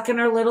sucking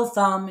her little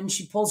thumb, and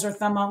she pulls her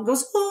thumb out and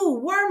goes,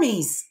 "Ooh,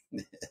 wormies,"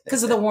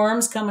 because of the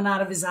worms coming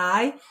out of his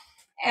eye.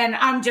 And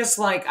I'm just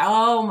like,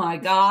 oh my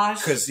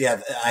gosh. Because,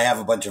 I have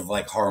a bunch of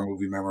like horror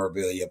movie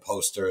memorabilia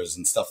posters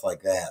and stuff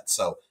like that.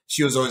 So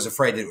she was always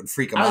afraid it would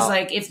freak them out. I was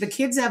like, if the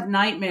kids have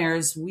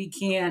nightmares, we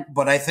can't.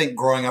 But I think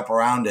growing up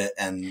around it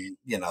and,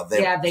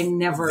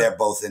 they're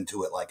both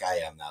into it like I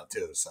am now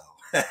too. So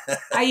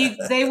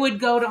they would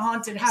go to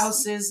haunted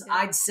houses.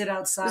 I'd sit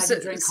outside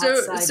and drink hot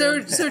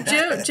cider. So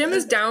Jim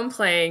is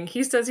downplaying.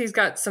 He says he's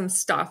got some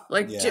stuff.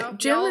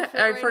 Jim,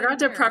 I forgot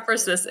to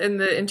preface this in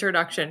the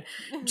introduction.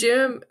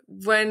 Jim,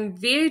 when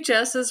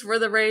VHSs were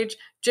the rage,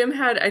 Jim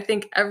had, I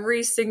think,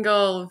 every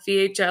single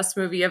VHS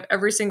movie of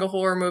every single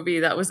horror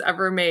movie that was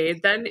ever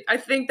made. Then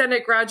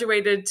it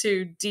graduated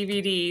to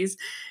DVDs.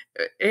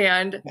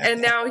 And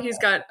now he's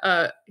got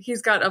a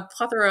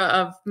plethora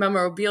of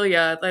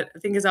memorabilia that I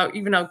think is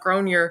even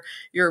outgrown your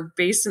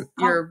basement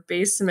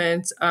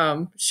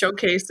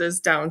showcases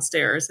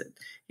downstairs.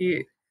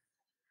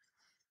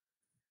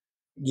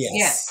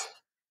 Yes.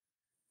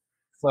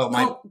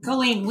 So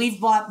Colleen, we've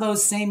bought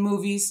those same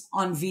movies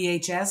on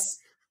VHS,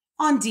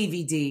 on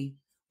DVD,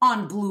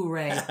 on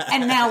Blu-ray,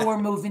 and now we're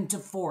moving to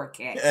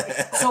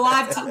 4K. So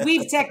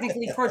we've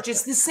technically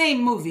purchased the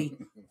same movie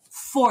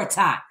 4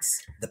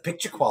 times. The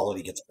picture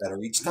quality gets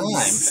better each time.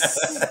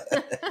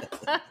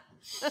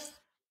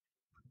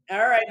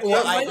 All right.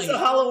 Well, When's the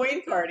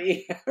Halloween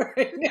party?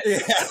 Yeah.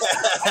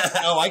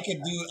 Oh, I could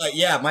do.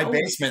 My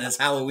basement is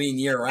Halloween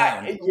year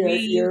round.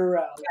 Year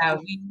round. Yeah,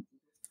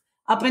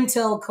 up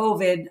until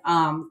COVID,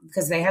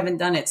 because they haven't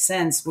done it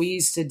since, we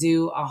used to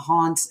do a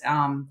haunt.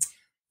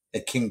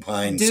 At King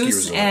Pine Ski Deuce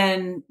Resort.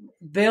 and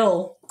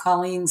Bill,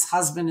 Colleen's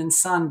husband and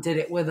son, did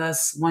it with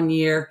us one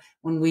year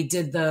when we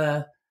did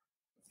the.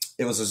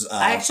 It was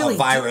a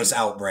virus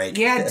outbreak.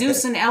 Yeah,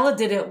 Deuce and Ella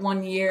did it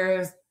one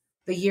year.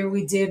 The year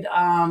we did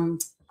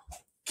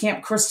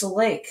Camp Crystal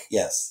Lake.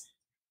 Yes.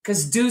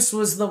 Because Deuce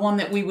was the one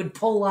that we would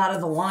pull out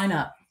of the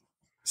lineup.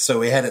 So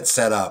we had it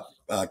set up.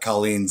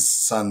 Colleen's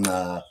son,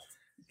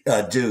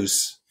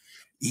 Deuce,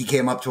 he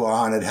came up to our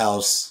haunted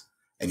house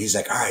and he's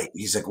like, all right.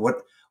 He's like,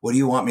 what do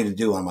you want me to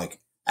do? I'm like,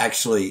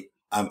 actually,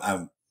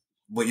 I'm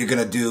what you're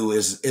going to do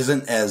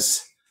isn't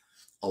as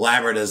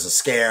elaborate as a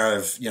scare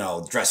of,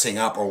 dressing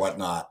up or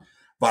whatnot.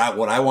 But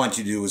what I want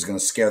you to do is going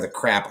to scare the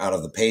crap out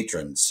of the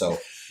patrons. So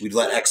we'd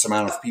let X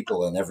amount of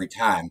people in every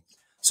time.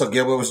 So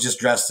Gilbert was just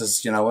dressed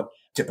as, a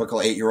typical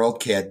 8-year-old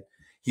kid.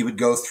 He would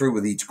go through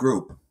with each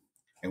group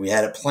and we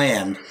had it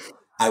planned.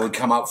 I would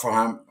come up from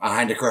him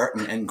behind a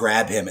curtain and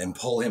grab him and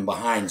pull him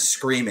behind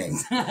screaming.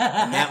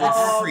 And that would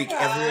freak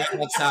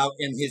everyone else out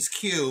in his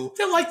queue.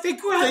 They're like, they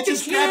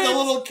just grabbed the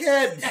little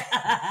kid.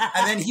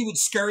 And then he would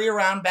scurry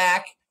around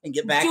back and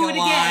get back in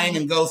line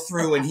and go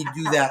through. And he'd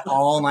do that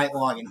all night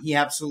long. And he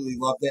absolutely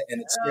loved it.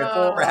 And it scared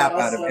the crap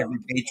out of every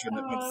patron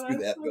that went through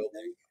that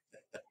building.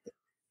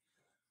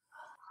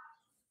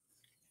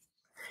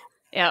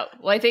 Yeah,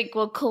 well, I think,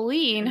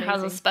 Colleen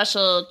has a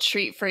special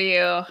treat for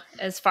you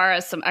as far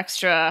as some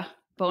extra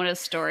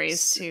bonus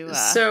stories to.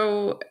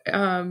 So,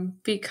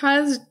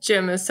 because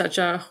Jim is such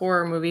a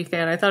horror movie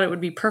fan, I thought it would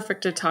be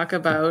perfect to talk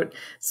about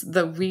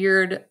the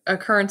weird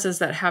occurrences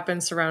that happen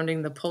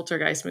surrounding the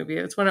Poltergeist movie.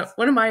 It's one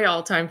of my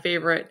all-time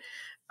favorite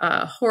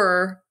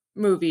horror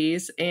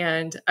movies,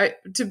 and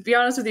to be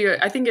honest with you,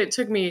 I think it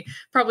took me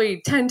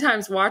probably 10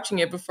 times watching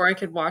it before I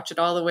could watch it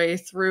all the way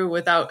through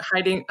without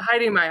hiding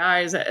my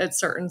eyes at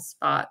certain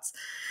spots.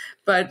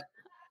 But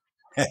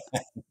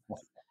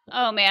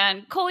oh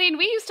man, Colleen,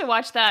 we used to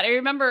watch that. I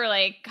remember,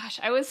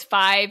 I was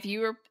 5,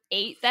 you were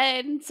 8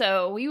 then,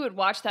 so we would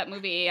watch that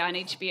movie on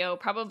HBO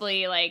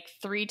probably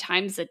 3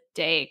 times a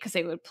day because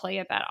they would play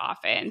it that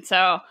often.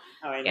 So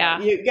yeah,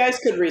 you guys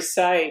could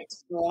recite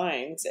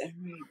lines.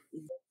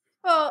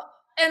 Well,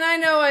 and I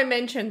know I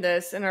mentioned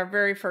this in our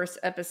very first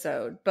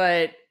episode,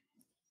 but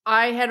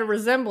I had a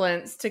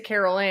resemblance to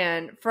Carol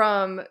Ann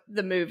from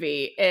the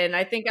movie. And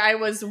I think I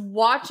was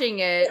watching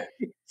it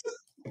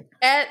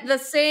at the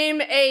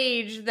same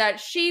age that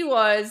she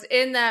was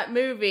in that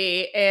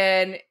movie.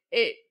 And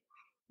it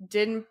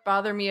didn't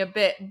bother me a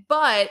bit.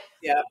 But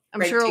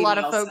I'm sure a lot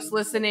of folks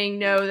listening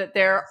know that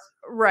there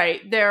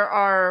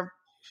are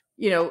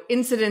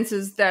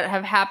incidences that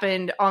have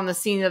happened on the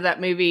scene of that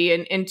movie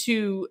and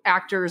 2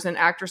 actors and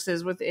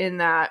actresses within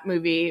that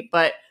movie.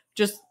 But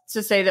just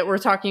to say that we're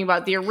talking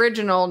about the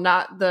original,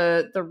 not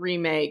the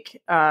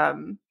remake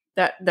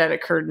that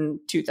occurred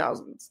in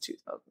 2000.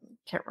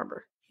 Can't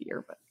remember the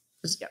year, but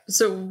yeah.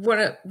 So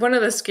one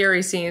of the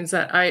scary scenes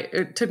that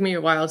it took me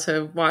a while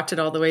to watch it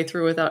all the way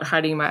through without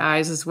hiding my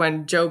eyes is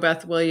when Jo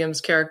Beth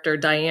Williams' character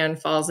Diane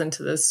falls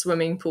into the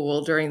swimming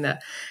pool during the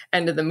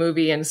end of the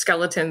movie, and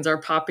skeletons are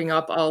popping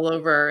up all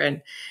over,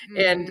 and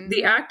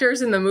the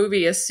actors in the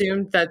movie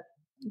assumed that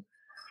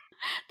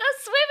the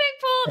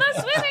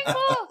swimming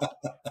pool.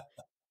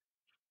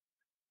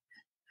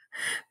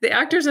 The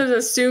actors had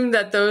assumed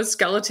that those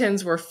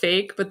skeletons were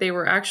fake, but they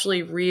were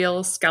actually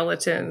real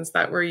skeletons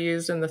that were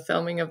used in the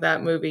filming of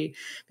that movie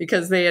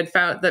because they had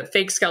found that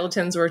fake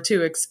skeletons were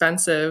too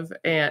expensive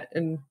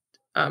and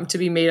to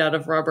be made out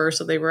of rubber.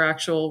 So they were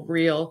actual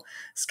real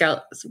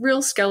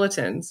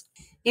skeletons.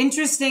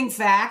 Interesting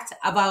fact,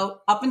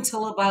 up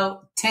until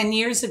about 10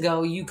 years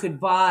ago, you could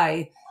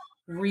buy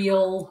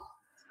real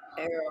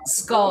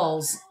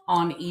skulls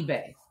on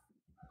eBay.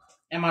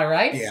 Am I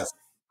right? Yes.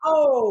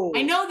 Oh,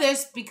 I know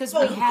this because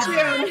we have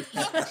Jim.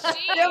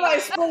 Jim, I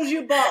suppose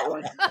you bought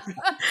one.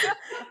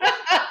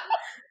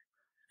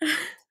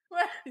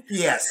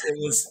 Yes, it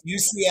was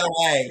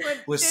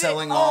UCLA was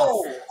selling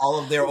off all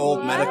of their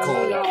old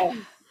medical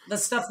the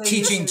stuff they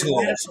teaching use in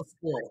tools. medical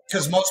school.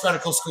 Because most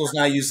medical schools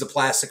now use the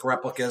plastic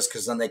replicas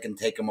because then they can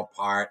take them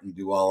apart and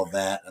do all of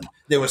that. And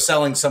they were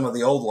selling some of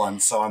the old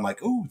ones, so I'm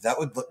like, ooh, that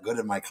would look good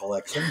in my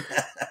collection.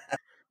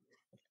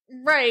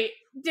 Right.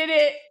 Did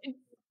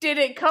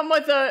it come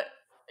with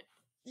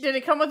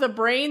a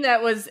brain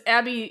that was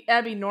Abby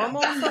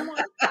normal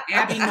somewhat?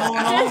 Abby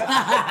normal.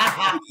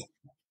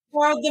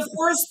 For the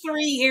first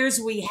 3 years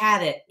we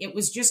had it, it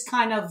was just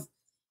kind of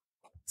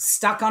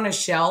stuck on a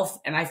shelf,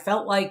 and I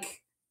felt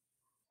like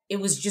it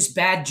was just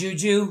bad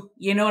juju.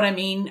 You know what I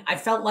mean? I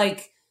felt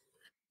like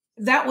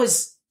that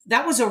was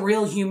a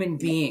real human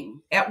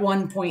being at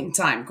one point in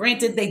time.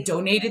 Granted, they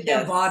donated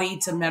their body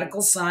to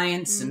medical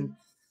science, and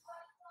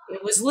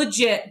it was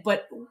legit,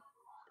 but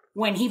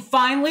when he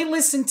finally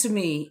listened to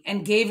me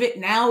and gave it,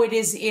 now it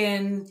is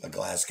in a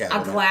glass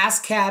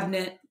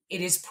cabinet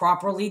It is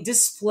properly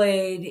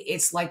displayed.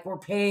 It's like we're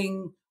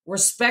paying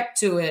respect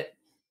to it.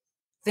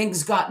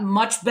 Things got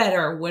much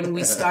better when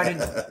we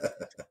started,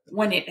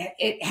 when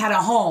it had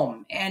a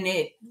home, and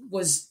it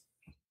was,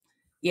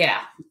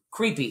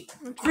 creepy.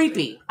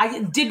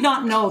 I did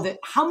not know that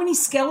how many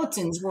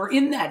skeletons were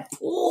in that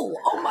pool.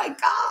 Oh my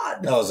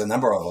God. That was a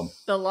number of them.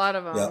 A lot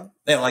of them. Yeah.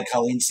 And like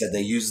Colleen said,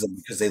 they used them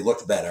because they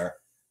looked better.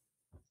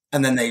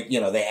 And then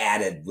they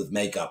added with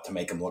makeup to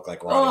make them look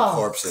like rotting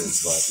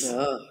corpses.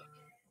 But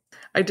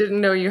I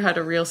didn't know you had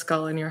a real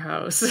skull in your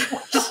house.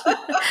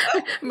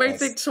 Might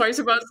think twice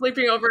about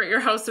sleeping over at your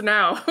house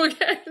now.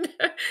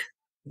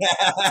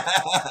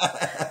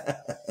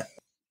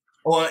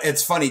 Well,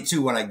 it's funny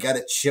too. When I got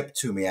it shipped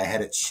to me, I had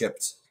it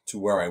shipped to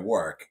where I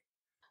work.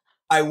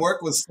 I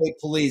work with state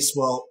police.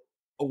 Well,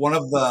 one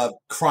of the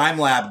crime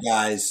lab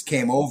guys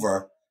came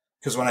over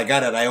because when I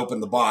got it, I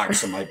opened the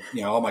box and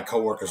all my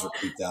coworkers were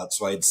creeped out.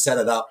 So I had set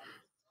it up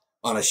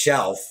on a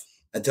shelf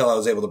until I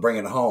was able to bring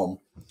it home.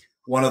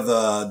 One of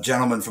the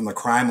gentlemen from the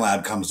crime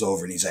lab comes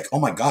over and he's like, "Oh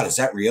my God, is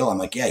that real?" I'm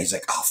like, "Yeah." He's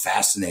like, "Oh,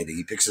 fascinating."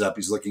 He picks it up.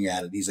 He's looking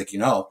at it. He's like,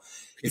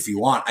 "If you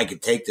want, I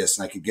could take this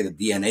and I could get a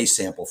DNA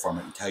sample from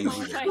it and tell you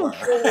who they were."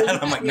 And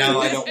I'm like, "No,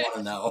 I don't want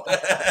to know."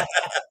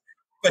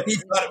 But he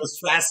thought it was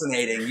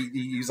fascinating.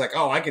 He was like,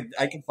 "Oh, I could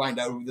find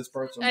out who this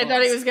person was." I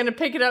thought he was going to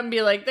pick it up and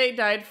be like, "They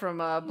died from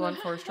blunt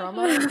force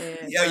trauma."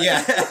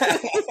 Yeah.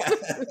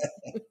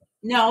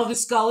 No, the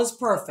skull is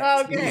perfect.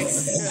 Okay. All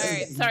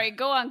right. Sorry.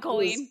 Go on,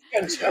 Colleen.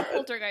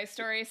 Poltergeist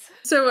stories.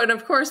 So, and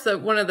of course,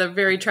 one of the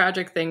very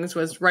tragic things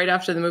was right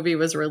after the movie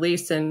was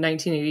released in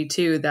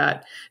 1982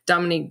 that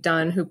Dominique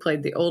Dunn, who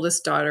played the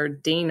oldest daughter,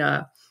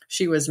 Dana,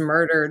 she was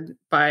murdered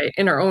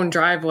in her own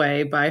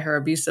driveway by her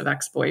abusive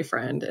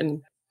ex-boyfriend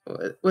and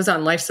was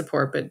on life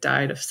support, but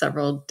died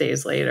several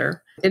days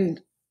later. And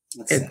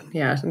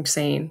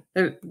insane.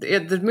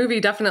 The movie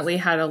definitely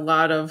had a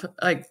lot of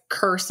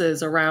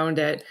curses around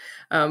it.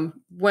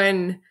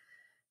 When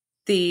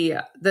the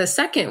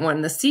second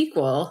one, the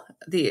sequel,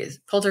 the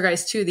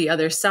Poltergeist 2, The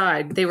Other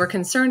Side, they were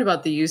concerned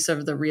about the use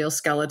of the real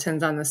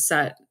skeletons on the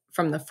set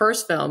from the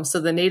first film. So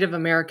the Native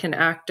American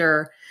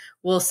actor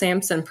Will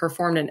Sampson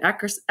performed an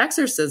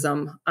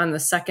exorcism on the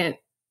second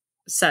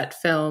set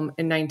film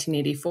in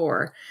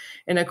 1984.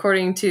 And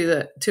according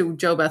to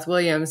Jo Beth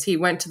Williams, he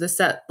went to the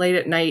set late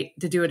at night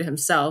to do it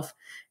himself.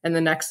 And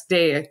the next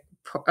day,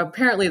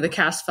 apparently the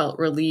cast felt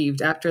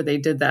relieved after they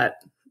did that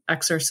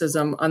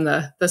exorcism on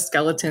the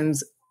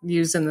skeletons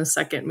used in the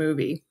second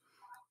movie.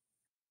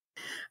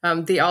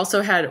 They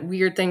also had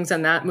weird things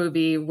in that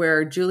movie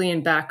where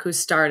Julian Beck, who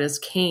starred as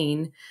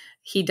Cain,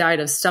 he died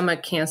of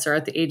stomach cancer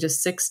at the age of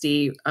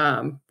 60,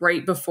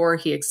 right before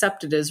he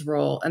accepted his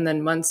role. And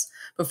then months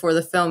before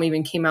the film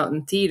even came out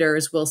in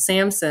theaters, Will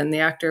Sampson, the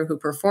actor who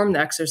performed the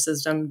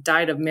exorcism,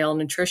 died of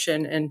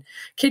malnutrition and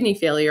kidney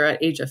failure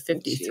at age of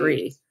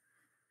 53.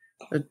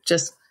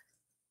 Just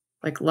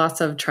lots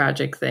of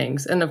tragic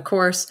things. And of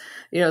course,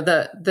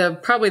 the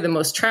probably the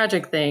most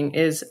tragic thing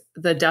is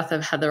the death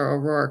of Heather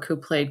O'Rourke, who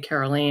played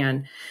Carol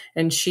Ann.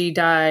 And she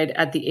died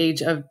at the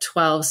age of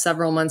 12,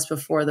 several months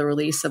before the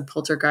release of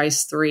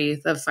Poltergeist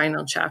 3, the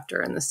final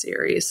chapter in the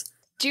series.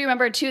 Do you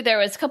remember, too, there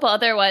was a couple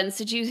other ones.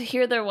 Did you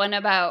hear the one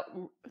about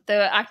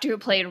the actor who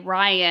played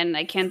Ryan?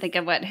 I can't think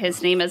of what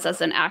his name is as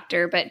an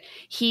actor, but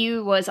he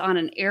was on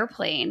an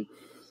airplane.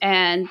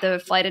 And the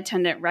flight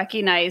attendant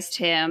recognized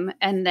him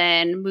and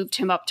then moved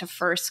him up to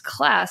first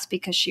class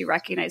because she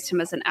recognized him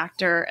as an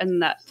actor,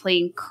 and that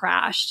plane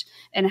crashed.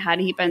 And had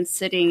he been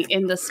sitting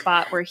in the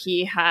spot where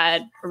he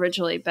had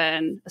originally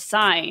been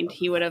assigned,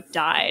 he would have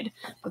died.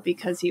 But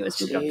because he was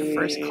moved up to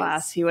first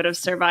class, he would have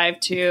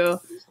survived too.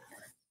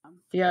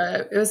 Yeah,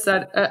 it was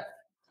that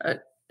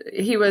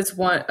he was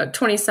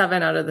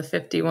 27 out of the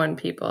 51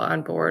 people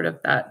on board of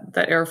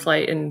that air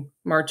flight in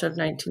March of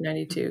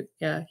 1992.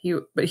 Yeah,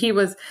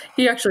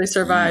 he actually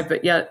survived,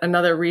 but yet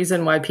another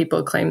reason why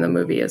people claim the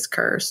movie is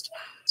cursed.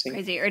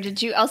 Crazy. Or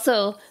did you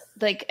also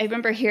I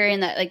remember hearing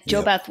that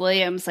Jo Beth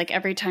Williams,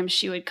 every time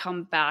she would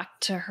come back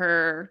to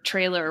her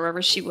trailer or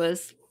wherever she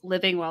was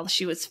living while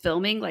she was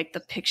filming,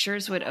 the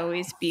pictures would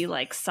always be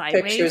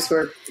sideways. Pictures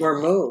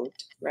were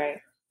moved, right?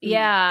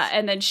 Yeah,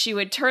 and then she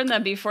would turn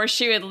them before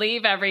she would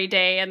leave every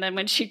day, and then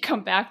when she'd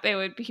come back, they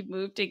would be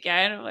moved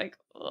again. I'm like,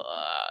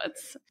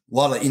 it's a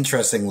lot of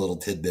interesting little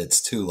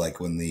tidbits too, like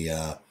when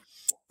the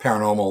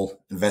paranormal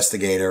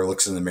investigator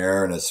looks in the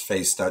mirror and his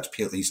face starts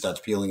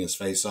peeling his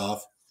face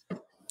off.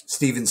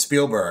 Steven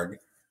Spielberg,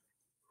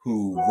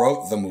 who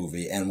wrote the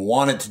movie and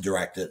wanted to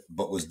direct it,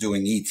 but was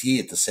doing E.T.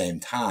 at the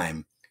same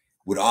time,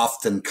 would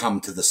often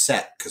come to the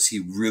set because he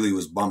really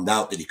was bummed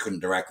out that he couldn't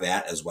direct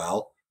that as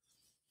well.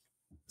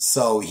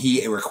 So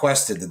he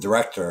requested the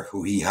director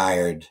who he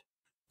hired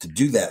to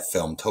do that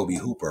film, Tobe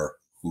Hooper,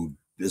 who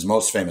is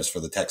most famous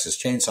for the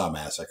Texas Chainsaw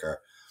Massacre.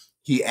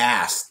 He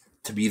asked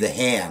to be the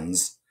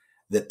hands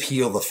that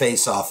peel the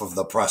face off of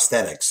the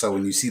prosthetics. So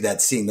when you see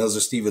that scene, those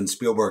are Steven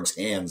Spielberg's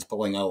hands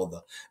pulling all of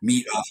the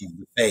meat off of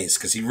the face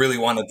because he really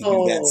wanted to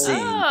do that scene.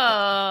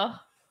 Oh.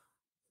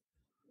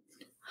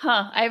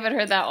 Huh. I haven't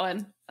heard that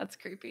one. That's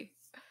creepy.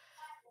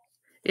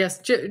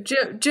 Yes,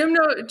 Jim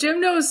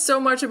knows so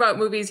much about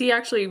movies. He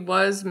actually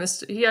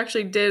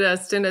did a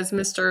stint as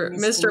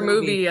Mr.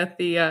 Movie at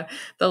the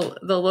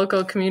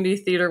local community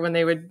theater when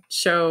they would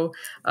show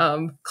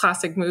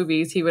classic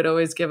movies. He would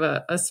always give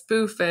a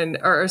spoof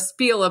or a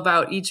spiel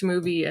about each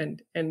movie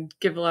and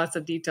give lots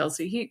of details.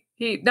 So he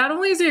not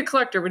only is he a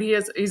collector, but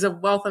he's a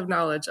wealth of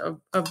knowledge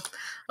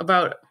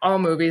about all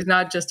movies,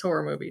 not just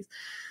horror movies.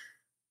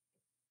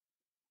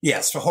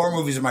 Yes, horror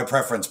movies are my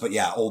preference, but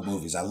yeah, old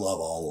movies. I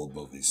love all old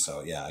movies.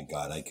 So yeah,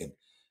 I could.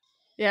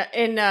 Yeah,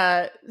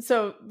 and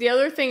so the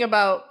other thing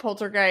about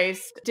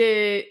Poltergeist,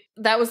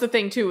 that was the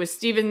thing too, was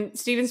Steven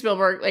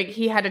Spielberg, like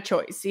he had a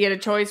choice. He had a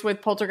choice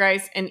with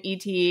Poltergeist and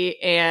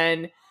E.T.,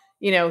 and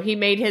he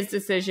made his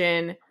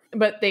decision.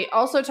 But they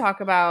also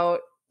talk about,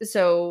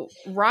 so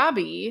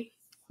Robbie,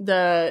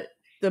 the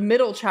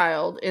middle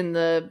child in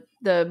the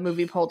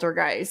movie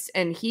Poltergeist,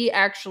 and he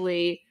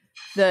actually,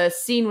 the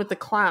scene with the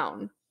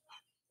clown.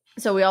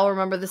 So we all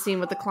remember the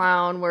scene with the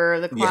clown where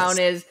the clown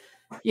is,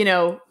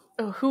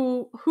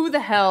 who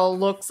the hell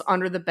looks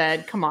under the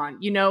bed? Come on,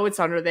 it's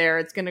under there.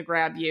 It's going to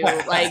grab you.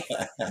 Like,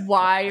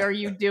 why are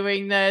you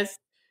doing this?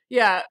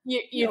 Yeah,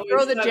 you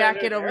throw the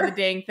jacket over the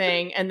dang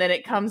thing, and then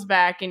it comes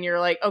back, and you're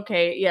like,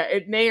 okay, yeah,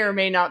 it may or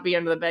may not be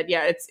under the bed.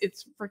 Yeah,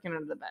 it's freaking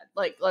under the bed.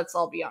 Like, let's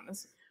all be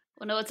honest.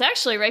 Well, no, it's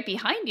actually right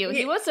behind you.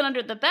 He wasn't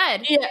under the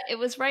bed. Yeah. It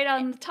was right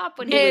on the top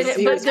when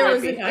But there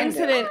was an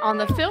incident on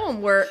the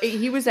film where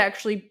he was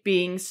actually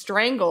being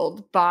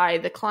strangled by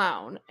the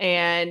clown.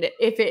 And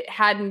if it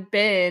hadn't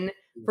been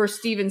for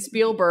Steven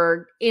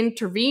Spielberg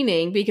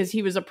intervening, because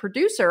he was a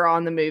producer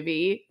on the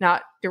movie,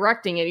 not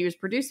directing it, he was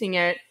producing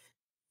it,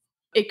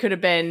 it could have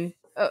been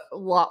a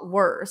lot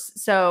worse.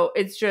 So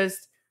it's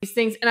just these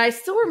things. And I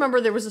still remember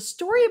there was a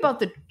story about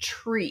the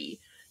tree.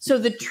 So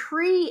the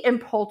tree in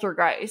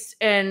Poltergeist,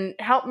 and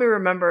help me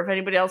remember if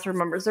anybody else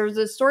remembers, there was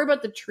a story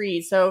about the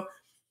tree. So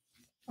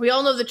we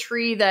all know the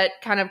tree that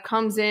kind of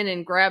comes in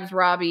and grabs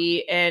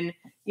Robbie and,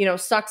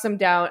 sucks him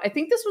down. I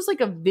think this was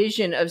like a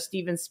vision of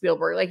Steven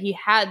Spielberg. Like he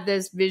had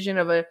this vision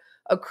of a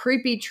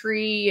creepy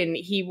tree and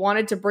he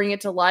wanted to bring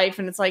it to life.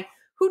 And it's like,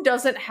 who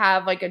doesn't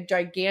have like a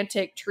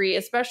gigantic tree,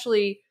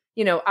 especially,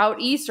 out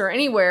east or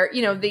anywhere,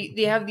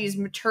 they have these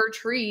mature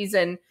trees,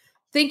 and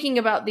thinking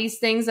about these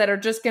things that are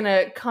just going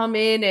to come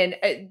in and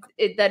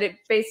that it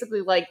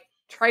basically like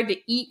tried to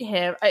eat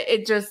him.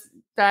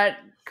 That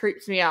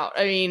creeps me out.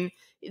 I mean,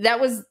 that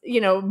was,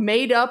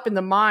 made up in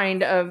the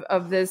mind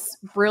of this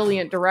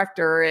brilliant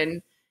director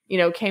and,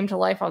 came to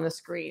life on the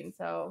screen.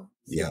 So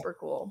super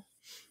cool.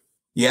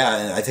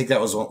 Yeah. I think that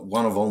was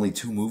one of only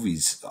 2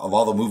 movies of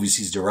all the movies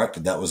he's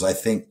directed. That was, I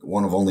think,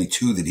 one of only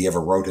 2 that he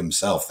ever wrote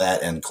himself,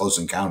 that and Close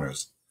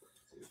Encounters.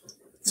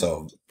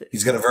 So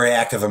he's got a very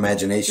active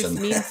imagination.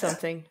 This means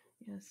something.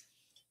 Yes.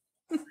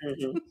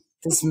 Mm-hmm.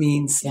 This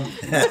means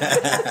something.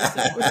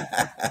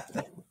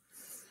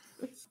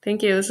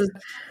 Thank you.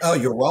 Oh,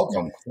 you're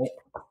welcome.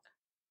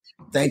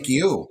 Thank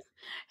you.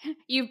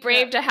 You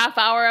braved a half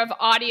hour of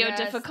audio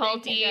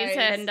difficulties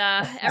and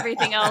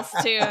everything else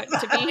to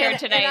be here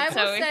today. And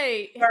I will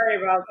say, sorry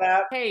about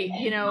that. Hey,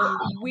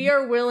 we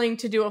are willing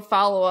to do a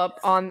follow-up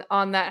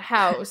on that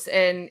house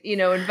and,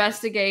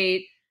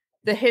 investigate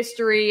the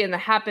history and the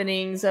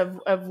happenings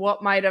of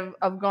what might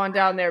have gone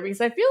down there,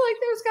 because I feel like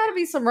there's got to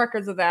be some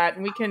records of that,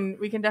 and we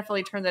can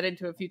definitely turn that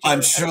into a future.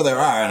 I'm sure there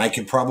are, and I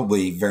could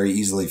probably very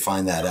easily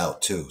find that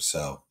out too.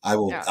 So I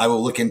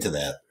will look into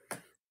that.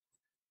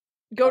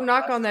 Go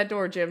knock on that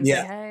door, Jim.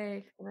 Yeah.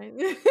 Say,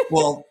 hey.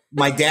 Well,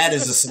 my dad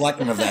is the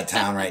selectman of that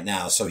town right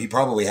now, so he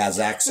probably has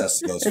access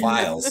to those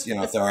files.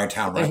 If there are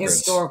town records,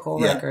 historical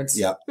records.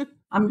 Yep.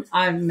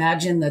 I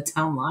imagine the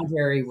town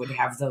library would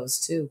have those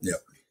too. Yep.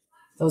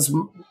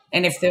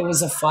 And if there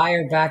was a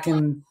fire back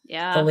in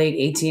the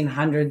late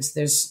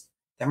 1800s,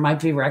 there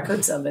might be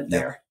records of it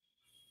there.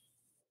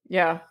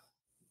 Yeah.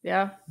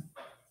 Yeah.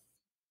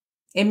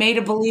 It made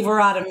a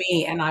believer out of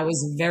me, and I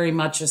was very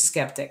much a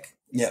skeptic.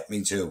 Yeah,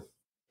 me too.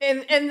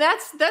 And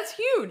that's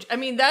huge. I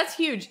mean, that's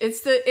huge.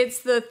 It's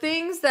the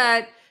things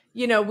that,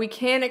 we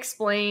can't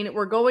explain.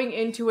 We're going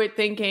into it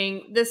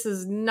thinking this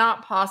is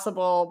not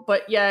possible,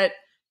 but yet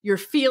you're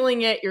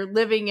feeling it, you're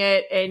living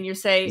it, and you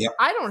say,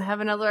 I don't have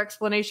another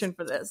explanation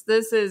for this.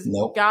 This is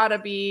gotta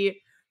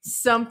be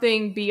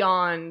something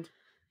beyond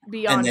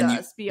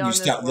us, beyond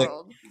this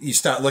world. You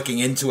start looking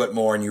into it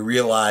more, and you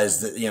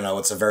realize that,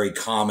 it's a very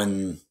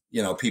common,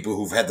 people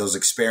who've had those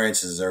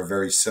experiences are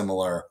very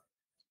similar.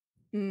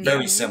 Mm-hmm.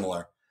 Very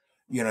similar.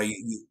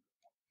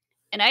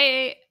 And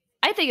I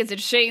think it's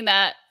interesting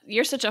that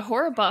you're such a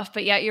horror buff,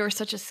 but yet you're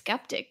such a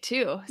skeptic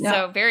too. Yeah.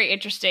 So very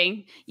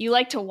interesting. You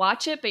like to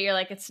watch it, but you're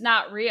like, it's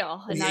not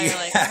real. And now you're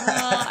like,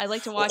 oh, I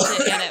like to watch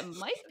it and it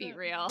might be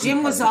real.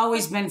 Jim has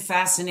always been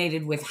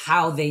fascinated with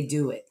how they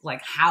do it,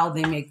 like how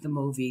they make the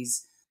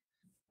movies.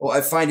 Well,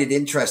 I find it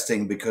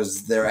interesting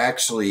because they're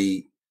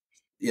actually,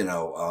 there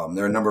are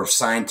a number of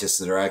scientists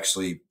that are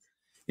actually,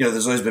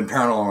 there's always been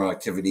paranormal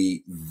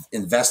activity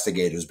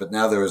investigators, but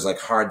now there is like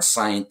hard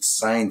science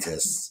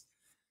scientists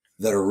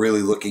that are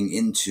really looking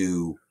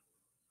into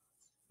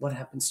What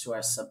happens to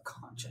our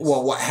subconscious?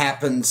 Well, what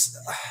happens,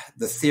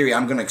 the theory,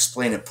 I'm going to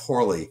explain it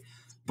poorly,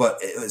 but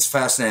it was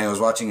fascinating. I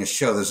was watching a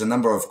show. There's a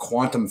number of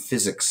quantum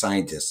physics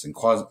scientists, and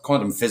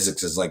quantum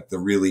physics is like the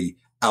really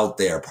out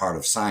there part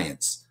of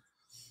science.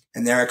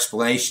 And their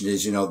explanation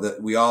is, that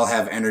we all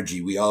have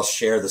energy. We all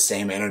share the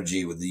same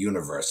energy with the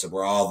universe, and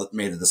we're all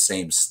made of the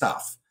same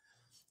stuff.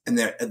 And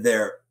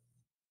their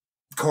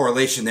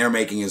correlation they're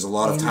making is a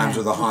lot of times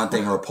with a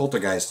haunting or a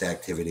poltergeist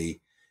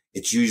activity,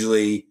 it's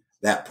usually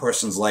that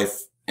person's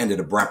life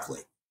ended abruptly.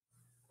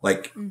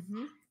 Like,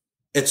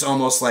 it's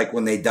almost like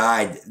when they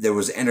died, there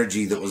was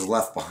energy that was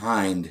left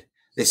behind.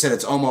 They said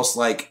it's almost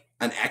like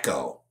an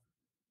echo.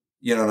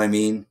 You know what I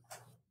mean?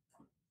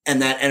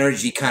 And that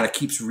energy kind of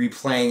keeps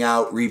replaying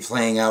out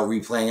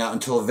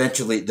until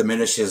eventually it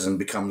diminishes and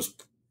becomes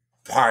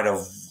part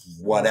of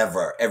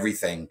whatever,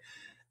 everything.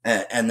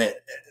 And that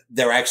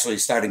they're actually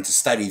starting to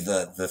study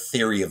the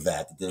theory of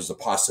that. There's a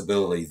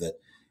possibility that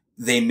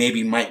they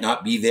maybe might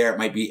not be there. It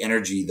might be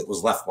energy that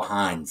was left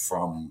behind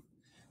from,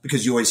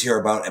 because you always hear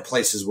about at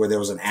places where there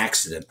was an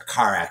accident, a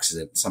car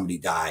accident, somebody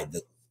died,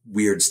 that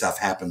weird stuff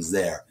happens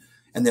there.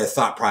 And their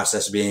thought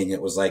process being,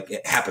 it was like,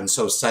 it happened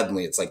so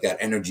suddenly. It's like that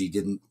energy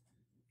didn't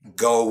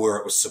go where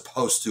it was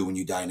supposed to when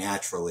you die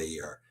naturally,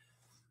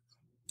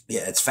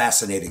 it's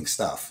fascinating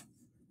stuff.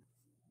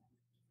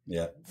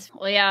 Yeah.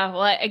 Well, yeah.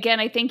 Well, again,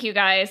 I thank you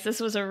guys. This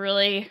was a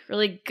really,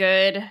 really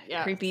good,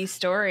 creepy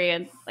story.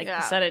 And like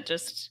you said, it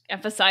just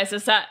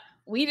emphasizes that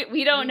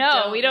we don't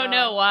know. We don't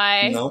know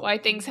why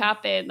things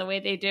happen the way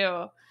they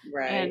do.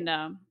 Right.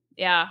 And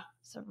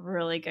it's a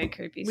really good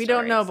creepy story. We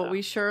don't know, but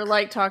we sure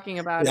like talking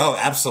about it. No,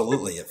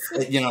 absolutely.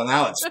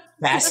 Now it's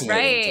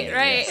fascinating.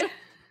 Right.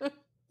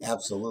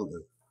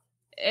 Absolutely.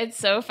 It's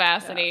so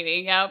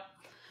fascinating. Yep.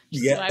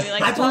 Yeah. Why we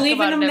like I to talk believe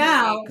about in them it every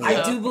now. week, so.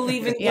 I do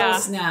believe in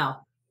ghosts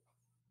now.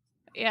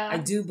 Yeah. I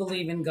do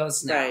believe in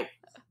ghosts now.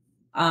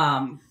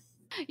 Right.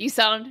 You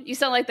sound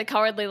like the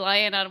Cowardly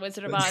Lion on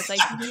Wizard of Oz. I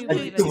do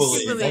believe it. I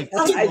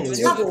do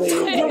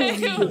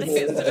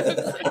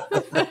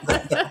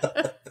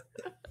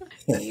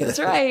believe. That's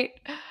right.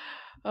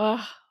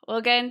 Oh, well,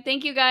 again,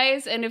 thank you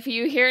guys. And if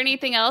you hear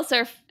anything else,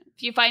 or if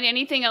you find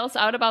anything else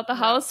out about the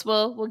house,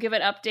 we'll give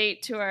an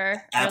update to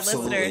our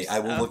listeners. I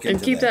will look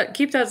into and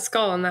keep that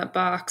skull in that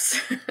box.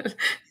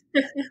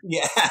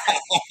 Yeah.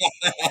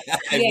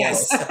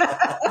 Yes.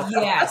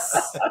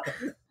 Yes.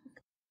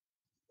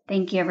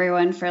 Thank you,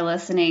 everyone, for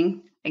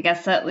listening. I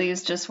guess that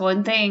leaves just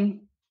one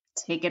thing.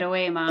 Take it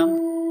away, Mom.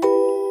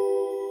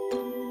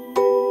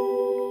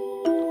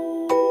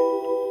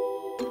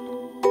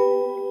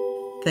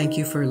 Thank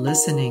you for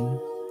listening,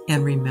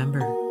 and remember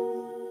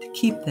to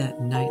keep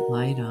that night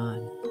light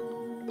on.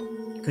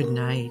 Good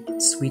night,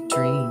 sweet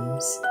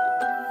dreams.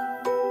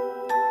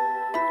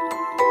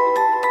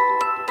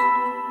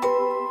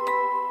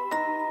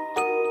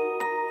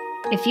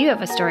 If you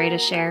have a story to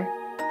share,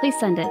 please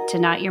send it to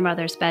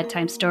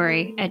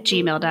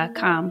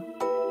notyourmothersbedtimestory@gmail.com.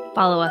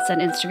 Follow us on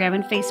Instagram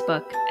and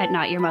Facebook at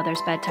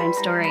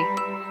notyourmothersbedtimestory.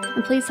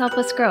 And please help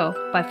us grow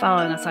by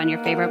following us on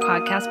your favorite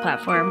podcast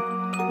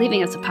platform,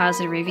 leaving us a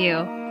positive review,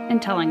 and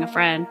telling a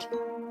friend.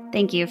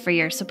 Thank you for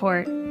your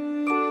support.